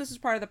think that this is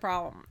part of the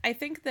problem. I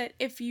think that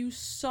if you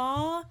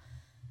saw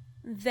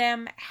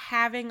them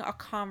having a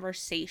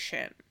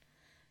conversation,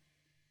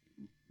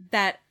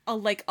 that a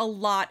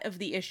lot of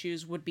the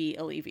issues would be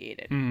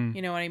alleviated. Mm.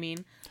 You know what I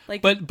mean?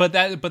 Like, but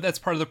that's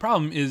part of the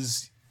problem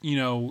is,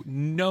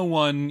 no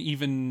one,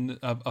 even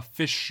a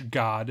fish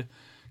god,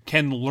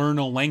 can learn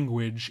a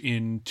language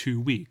in 2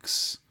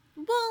 weeks.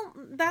 Well,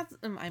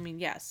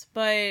 yes,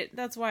 but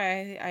that's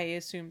why I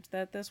assumed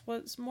that this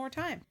was more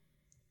time.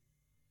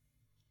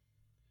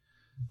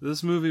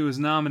 This movie was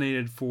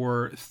nominated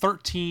for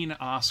 13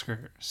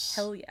 Oscars.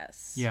 Hell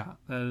yes. Yeah,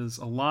 that is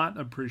a lot.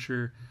 I'm pretty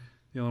sure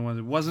the only ones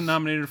it wasn't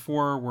nominated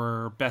for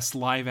were Best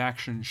Live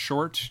Action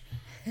Short,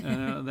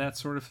 that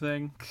sort of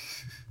thing.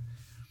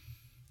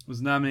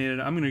 Was nominated.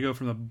 I'm going to go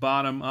from the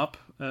bottom up.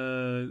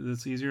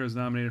 That's easier. It was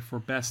nominated for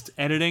Best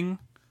Editing,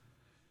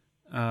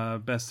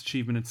 Best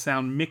Achievement in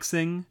Sound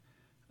Mixing,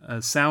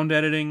 Sound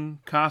Editing,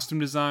 Costume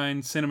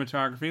Design,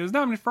 Cinematography. It was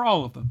nominated for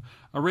all of them.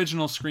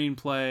 Original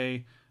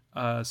Screenplay,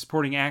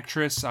 Supporting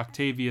Actress,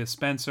 Octavia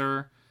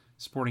Spencer,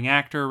 Supporting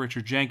Actor,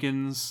 Richard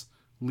Jenkins,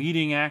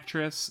 Leading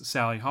Actress,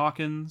 Sally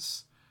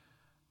Hawkins,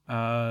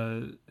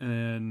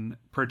 and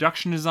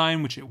Production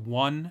Design, which it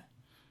won.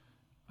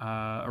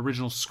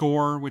 Original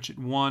Score, which it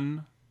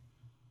won.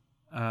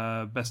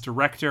 Best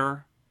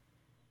Director,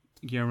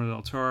 Guillermo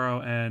del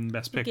Toro, and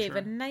Best Picture. He gave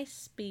a nice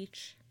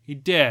speech. He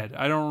did.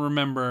 I don't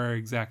remember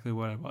exactly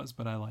what it was,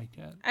 but I liked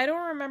it. I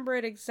don't remember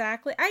it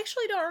exactly. I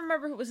actually don't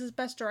remember if it was his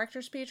Best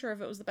Director speech or if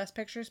it was the Best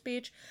Picture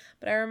speech,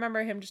 but I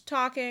remember him just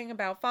talking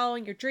about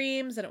following your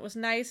dreams, and it was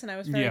nice, and I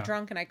was very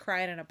drunk, and I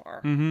cried in a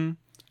bar. Mm-hmm.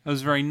 It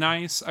was very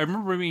nice. I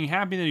remember being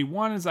happy that he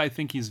won, as I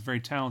think he's a very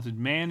talented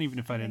man, even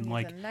if I didn't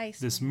like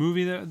this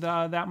movie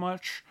that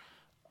much.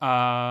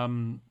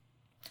 I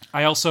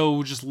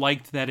also just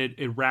liked that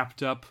it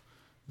wrapped up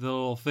the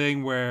little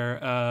thing where,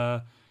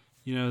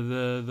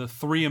 the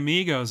three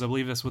amigos, I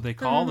believe that's what they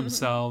call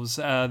themselves,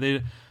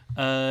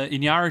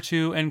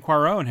 Iñárritu and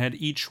Cuarón had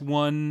each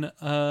won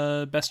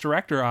Best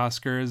Director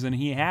Oscars, and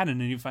he hadn't,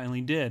 and he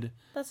finally did.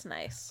 That's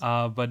nice.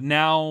 But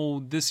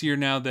now, this year,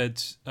 now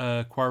that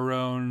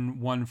Cuarón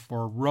won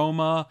for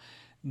Roma,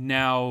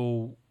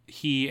 now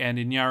he and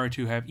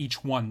Iñárritu have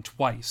each won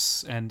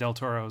twice, and Del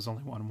Toro has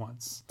only won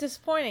once.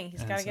 Disappointing.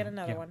 He's got to get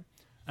another one.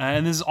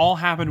 And this all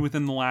happened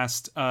within the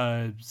last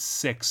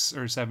 6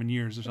 or 7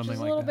 years or something like that. Which is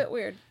a little bit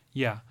weird.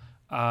 Yeah.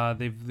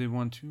 They've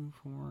won 2,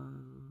 4...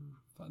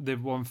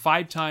 They've won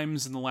 5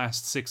 times in the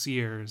last 6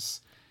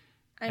 years.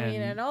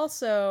 And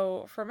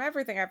also, from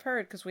everything I've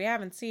heard, because we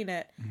haven't seen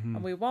it,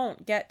 and we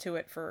won't get to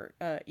it for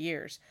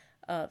years,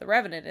 The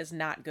Revenant is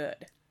not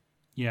good.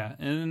 Yeah,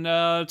 and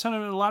a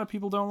lot of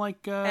people don't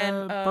like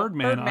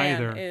Birdman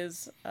either. Birdman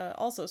is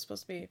also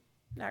supposed to be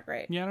not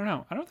great. Yeah, I don't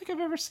know. I don't think I've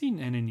ever seen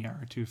an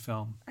Iñárritu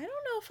film. I don't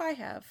know if I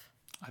have.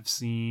 I've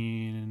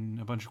seen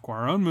a bunch of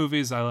Cuarón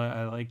movies.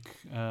 I like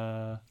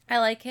him.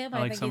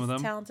 I think he's a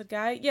talented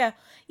guy. Yeah,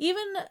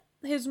 even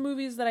his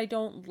movies that I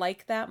don't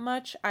like that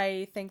much,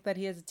 I think that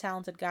he is a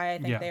talented guy. I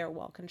think they are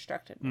well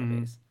constructed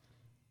movies,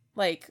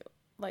 like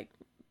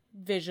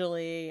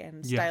visually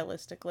and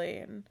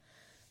stylistically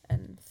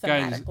and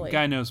thematically.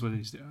 Guy knows what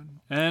he's doing,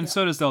 and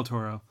so does Del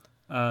Toro.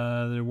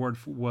 The award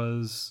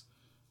was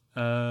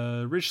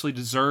richly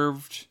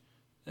deserved,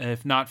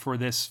 if not for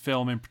this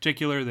film in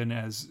particular, then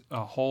as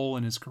a whole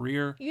in his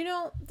career.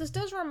 This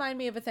does remind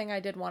me of a thing I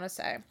did want to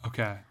say.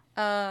 Okay.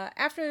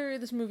 After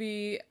this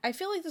movie, I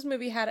feel like this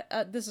movie had,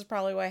 this is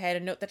probably why I had a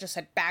note that just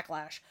said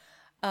backlash.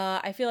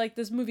 I feel like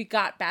this movie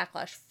got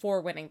backlash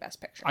for winning Best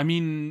Picture. I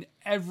mean,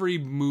 every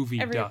movie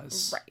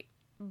does. Right.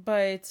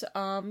 But,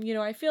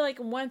 I feel like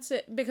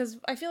because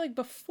I feel like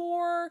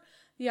before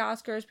the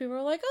Oscars, people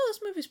were like, oh,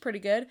 this movie's pretty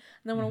good. And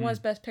then when it was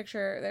Best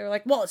Picture, they were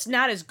like, well, it's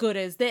not as good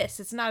as this.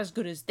 It's not as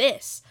good as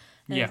this.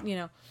 And,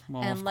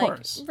 Well, and of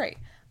course. Right.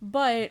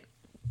 But...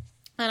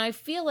 And I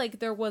feel like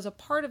there was a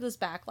part of this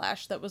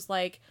backlash that was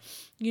like,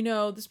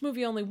 this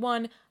movie only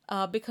won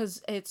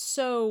because it's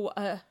so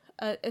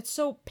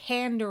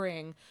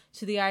pandering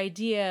to the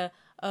idea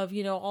of,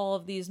 all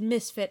of these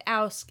misfit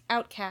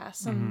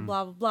outcasts and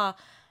blah, blah, blah.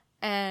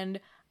 And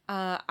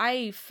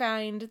I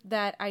find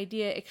that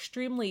idea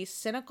extremely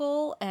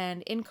cynical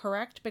and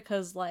incorrect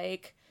because,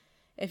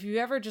 if you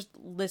ever just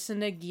listen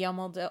to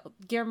Guillermo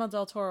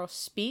del Toro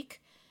speak,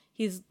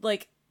 he's,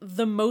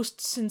 the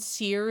most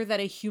sincere that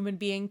a human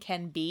being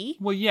can be.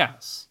 Well,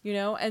 yes.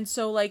 And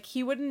so,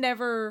 he would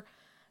never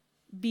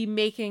be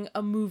making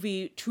a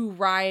movie to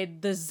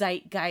ride the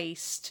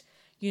zeitgeist,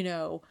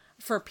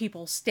 for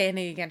people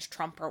standing against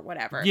Trump or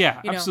whatever.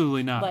 Yeah,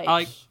 absolutely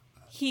not.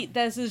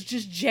 This is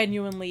just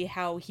genuinely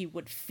how he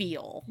would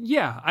feel.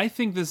 Yeah, I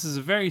think this is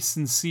a very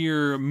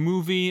sincere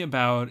movie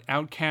about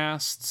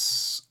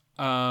outcasts.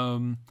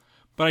 But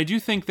I do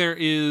think there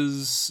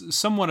is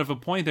somewhat of a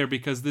point there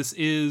because this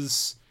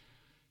is...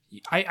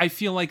 I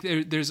feel like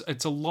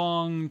it's a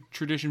long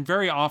tradition.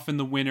 Very often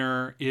the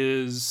winner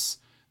is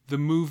the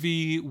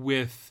movie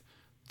with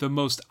the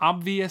most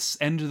obvious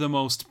and the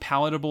most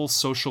palatable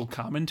social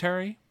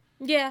commentary.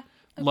 Yeah.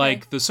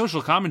 Okay. The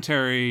social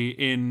commentary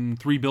in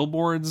 3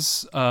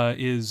 Billboards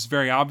is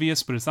very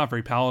obvious, but it's not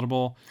very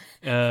palatable.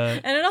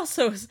 And it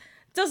also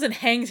doesn't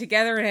hang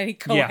together in any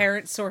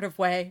coherent sort of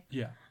way.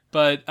 Yeah.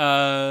 But,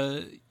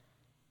 the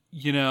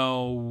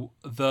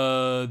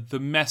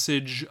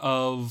message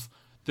of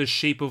The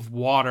Shape of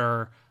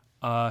Water,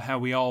 how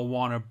we all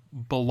want to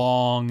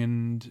belong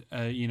and,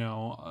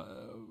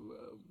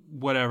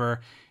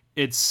 whatever.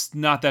 It's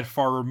not that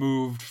far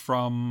removed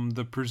from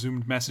the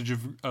presumed message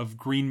of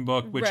Green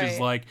Book, which is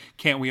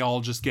can't we all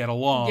just get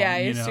along? Yeah, I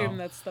assume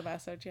that's the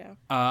message, yeah.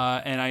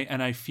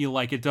 And I feel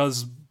like it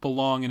does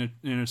belong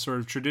in a sort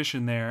of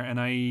tradition there, and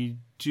I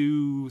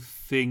do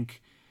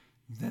think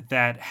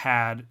that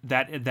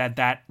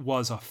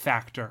was a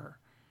factor.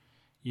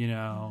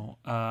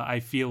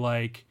 I feel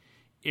like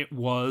it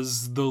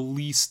was the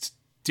least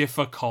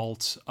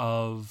difficult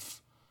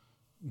of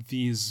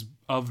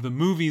the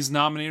movies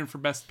nominated for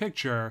Best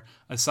Picture,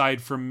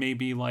 aside from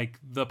maybe like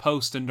The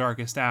Post and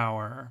Darkest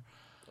Hour.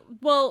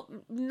 Well,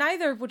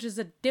 neither of which is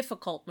a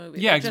difficult movie.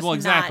 Yeah, They're just well,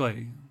 exactly.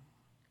 not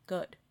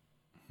good.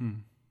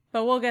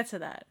 But we'll get to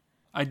that.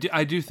 I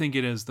do think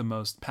it is the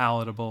most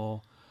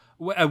palatable,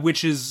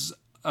 which is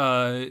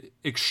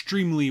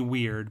extremely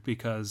weird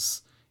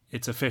because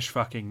it's a fish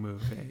fucking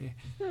movie.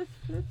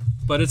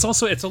 But it's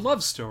a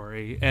love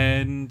story,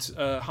 and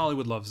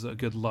Hollywood loves a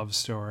good love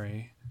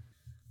story.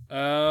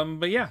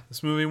 But yeah,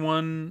 this movie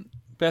won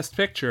Best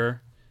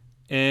Picture,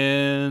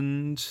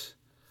 and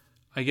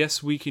I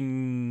guess we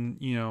can,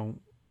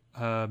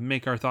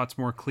 make our thoughts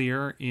more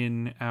clear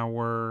in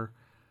our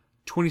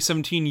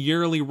 2017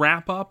 yearly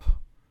wrap-up,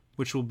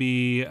 which will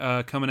be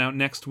coming out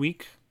next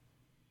week.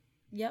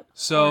 Yep.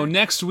 So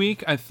next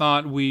week, I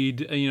thought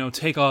we'd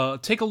take a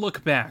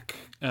look back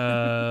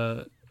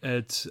at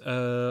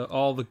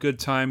all the good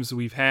times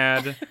we've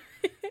had.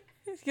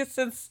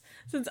 Since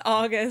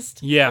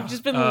August. Yeah, I've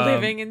just been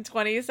living in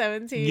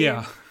 2017.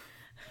 Yeah.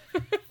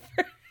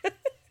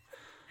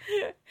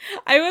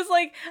 I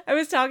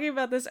was talking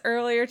about this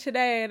earlier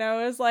today, and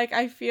I was like,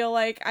 I feel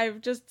like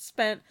I've just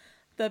spent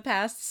the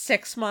past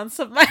 6 months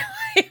of my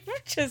life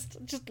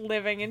just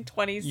living in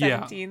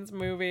 2017's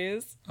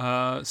movies.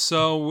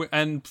 So we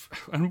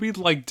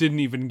didn't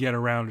even get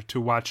around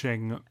to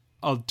watching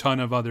a ton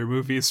of other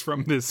movies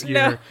from this year.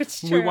 No, it's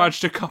true. We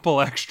watched a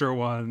couple extra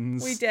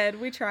ones. We did.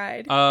 We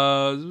tried.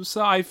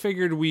 So I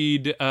figured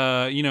we'd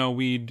talk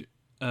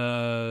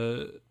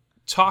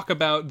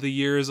about the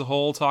year as a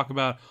whole, talk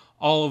about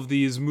all of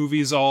these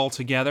movies all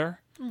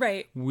together.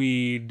 Right.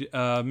 We'd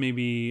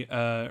maybe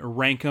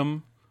rank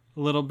them a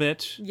little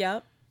bit.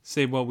 Yep.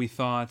 Say what we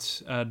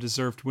thought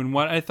deserved to win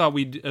what. I thought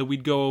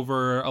we'd go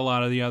over a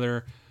lot of the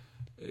other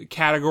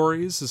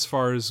categories as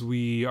far as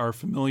we are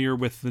familiar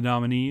with the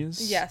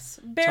nominees.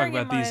 Yes. Talk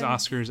about these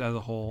Oscars as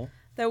a whole.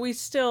 That we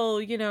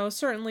still,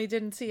 certainly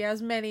didn't see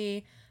as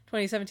many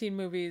 2017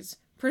 movies,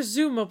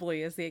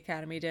 presumably, as the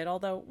Academy did,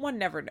 although one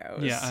never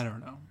knows. Yeah, I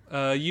don't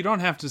know. You don't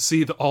have to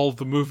see all of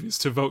the movies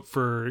to vote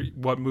for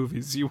what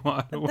movies you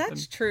want to win.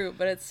 That's true,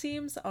 but it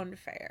seems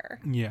unfair.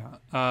 Yeah.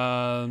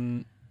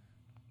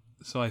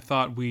 So I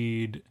thought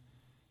we'd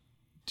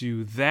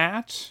do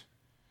that.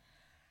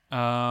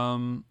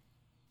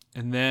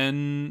 And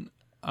then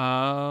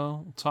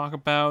we'll talk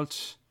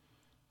about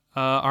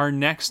our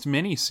next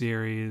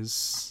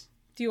mini-series.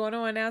 Do you want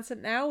to announce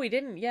it now? We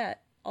didn't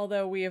yet,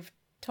 although we have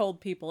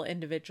told people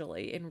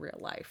individually in real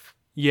life.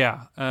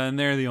 Yeah, and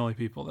they're the only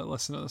people that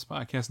listen to this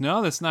podcast.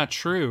 No, that's not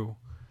true.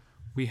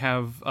 We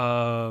have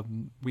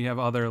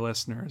other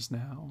listeners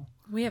now.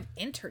 We have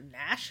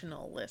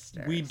international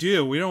listeners. We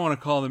do. We don't want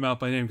to call them out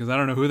by name because I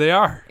don't know who they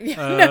are.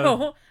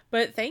 No,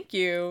 but thank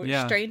you,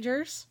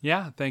 strangers.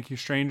 Yeah, thank you,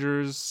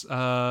 strangers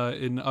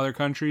in other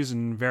countries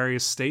and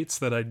various states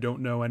that I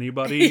don't know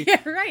anybody.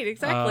 Yeah, right,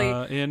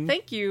 exactly. In.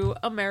 Thank you,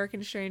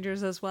 American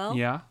strangers as well.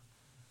 Yeah.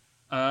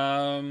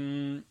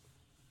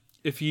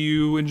 If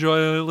you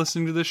enjoy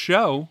listening to this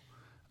show,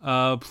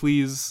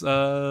 please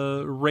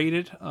rate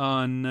it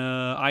on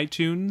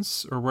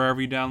iTunes or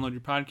wherever you download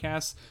your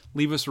podcasts.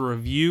 Leave us a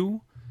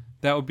review.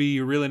 That would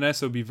be really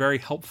nice. It would be very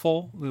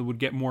helpful. It would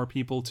get more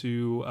people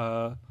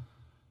to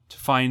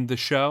find the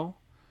show.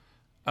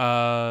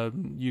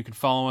 You can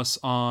follow us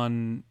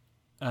on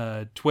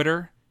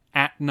Twitter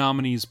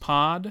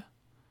 @NomineesPod.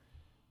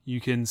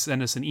 You can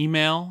send us an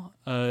email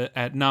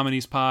at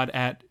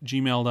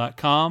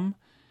nomineespod@gmail.com.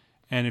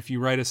 And if you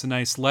write us a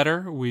nice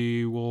letter,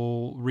 we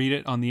will read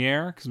it on the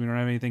air because we don't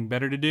have anything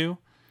better to do.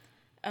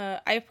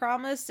 I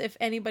promise if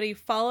anybody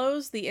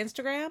follows the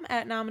Instagram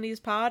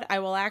 @NomineesPod, I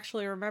will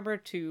actually remember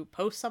to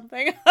post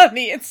something on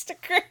the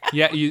Instagram.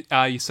 Yeah,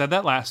 you said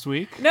that last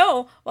week.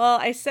 No, well,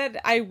 I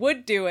said I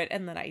would do it,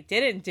 and then I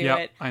didn't do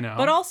it. I know.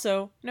 But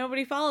also,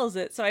 nobody follows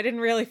it, so I didn't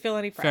really feel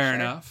any pressure. Fair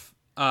enough.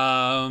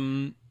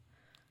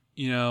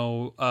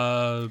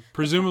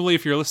 Presumably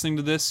if you're listening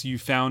to this, you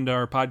found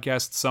our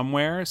podcast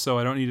somewhere, so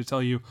I don't need to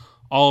tell you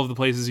all of the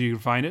places you can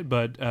find it,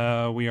 but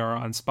we are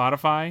on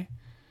Spotify.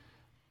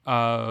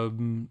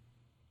 And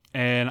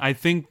I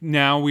think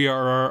now we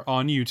are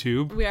on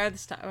YouTube. We are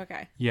this time,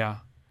 okay. Yeah.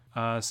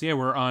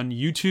 We're on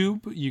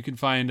YouTube. You can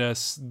find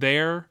us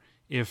there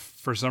if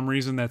for some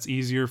reason that's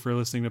easier for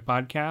listening to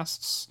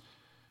podcasts.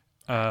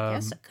 I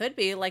guess it could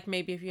be, like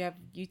maybe if you have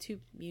YouTube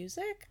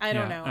Music? I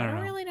don't know. I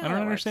don't really know. I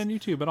don't understand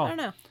YouTube at all. I don't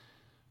know.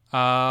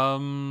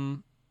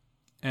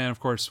 And of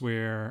course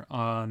we're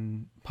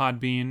on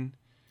Podbean.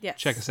 Yes.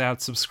 Check us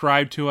out.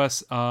 Subscribe to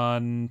us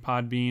on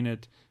Podbean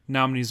at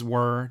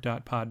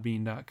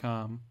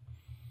nomineeswere.podbean.com.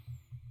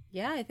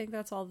 Yeah, I think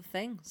that's all the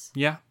things.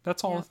 Yeah,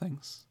 that's all the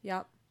things.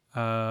 Yep.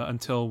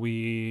 Until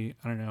we,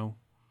 I don't know,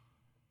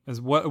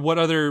 what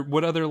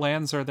other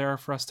lands are there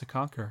for us to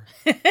conquer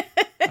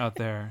out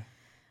there?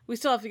 We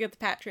still have to get the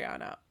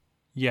Patreon up.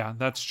 Yeah,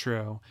 that's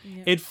true.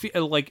 Yeah.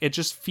 It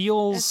just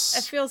feels.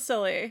 It feels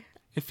silly.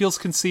 It feels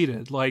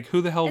conceited. Like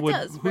who the hell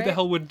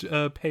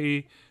would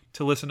pay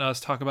to listen to us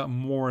talk about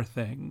more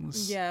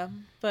things. Yeah,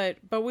 but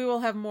we will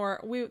have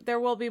more. There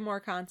will be more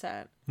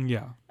content.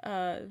 Yeah.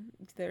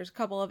 There's a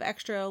couple of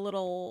extra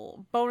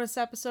little bonus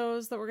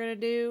episodes that we're gonna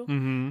do.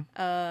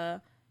 Mm-hmm.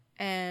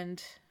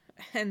 And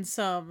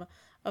some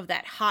of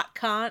that hot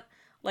content,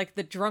 like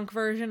the drunk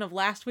version of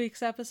last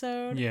week's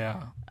episode.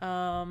 Yeah.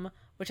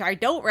 Which I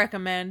don't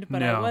recommend, but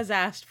No. I was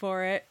asked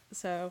for it.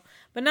 So,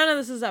 but none of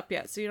this is up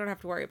yet, so you don't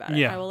have to worry about it.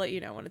 Yeah. I will let you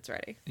know when it's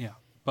ready. Yeah.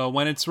 But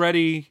when it's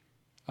ready,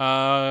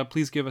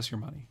 please give us your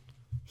money.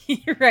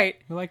 You're right.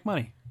 We like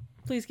money.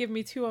 Please give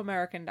me $2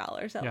 American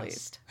at Yes.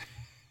 least.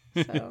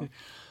 So,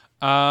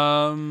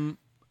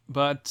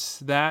 But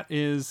that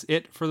is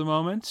it for the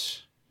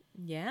moment.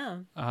 yeah.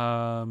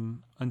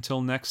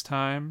 Until next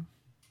time.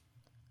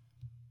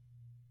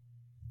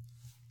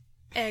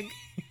 Egg.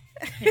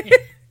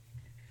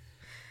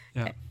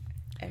 Yeah.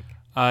 Egg.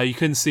 You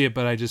couldn't see it,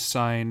 but I just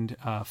signed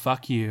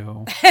 "fuck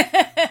you"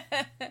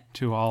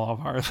 to all of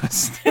our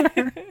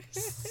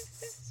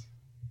listeners.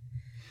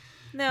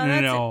 No,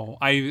 that's No.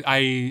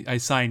 I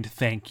signed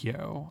 "thank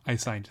you." I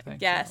signed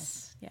 "thank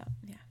Yes. Yeah.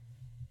 Yeah.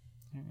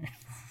 you."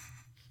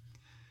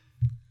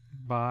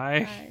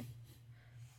 Bye. Bye.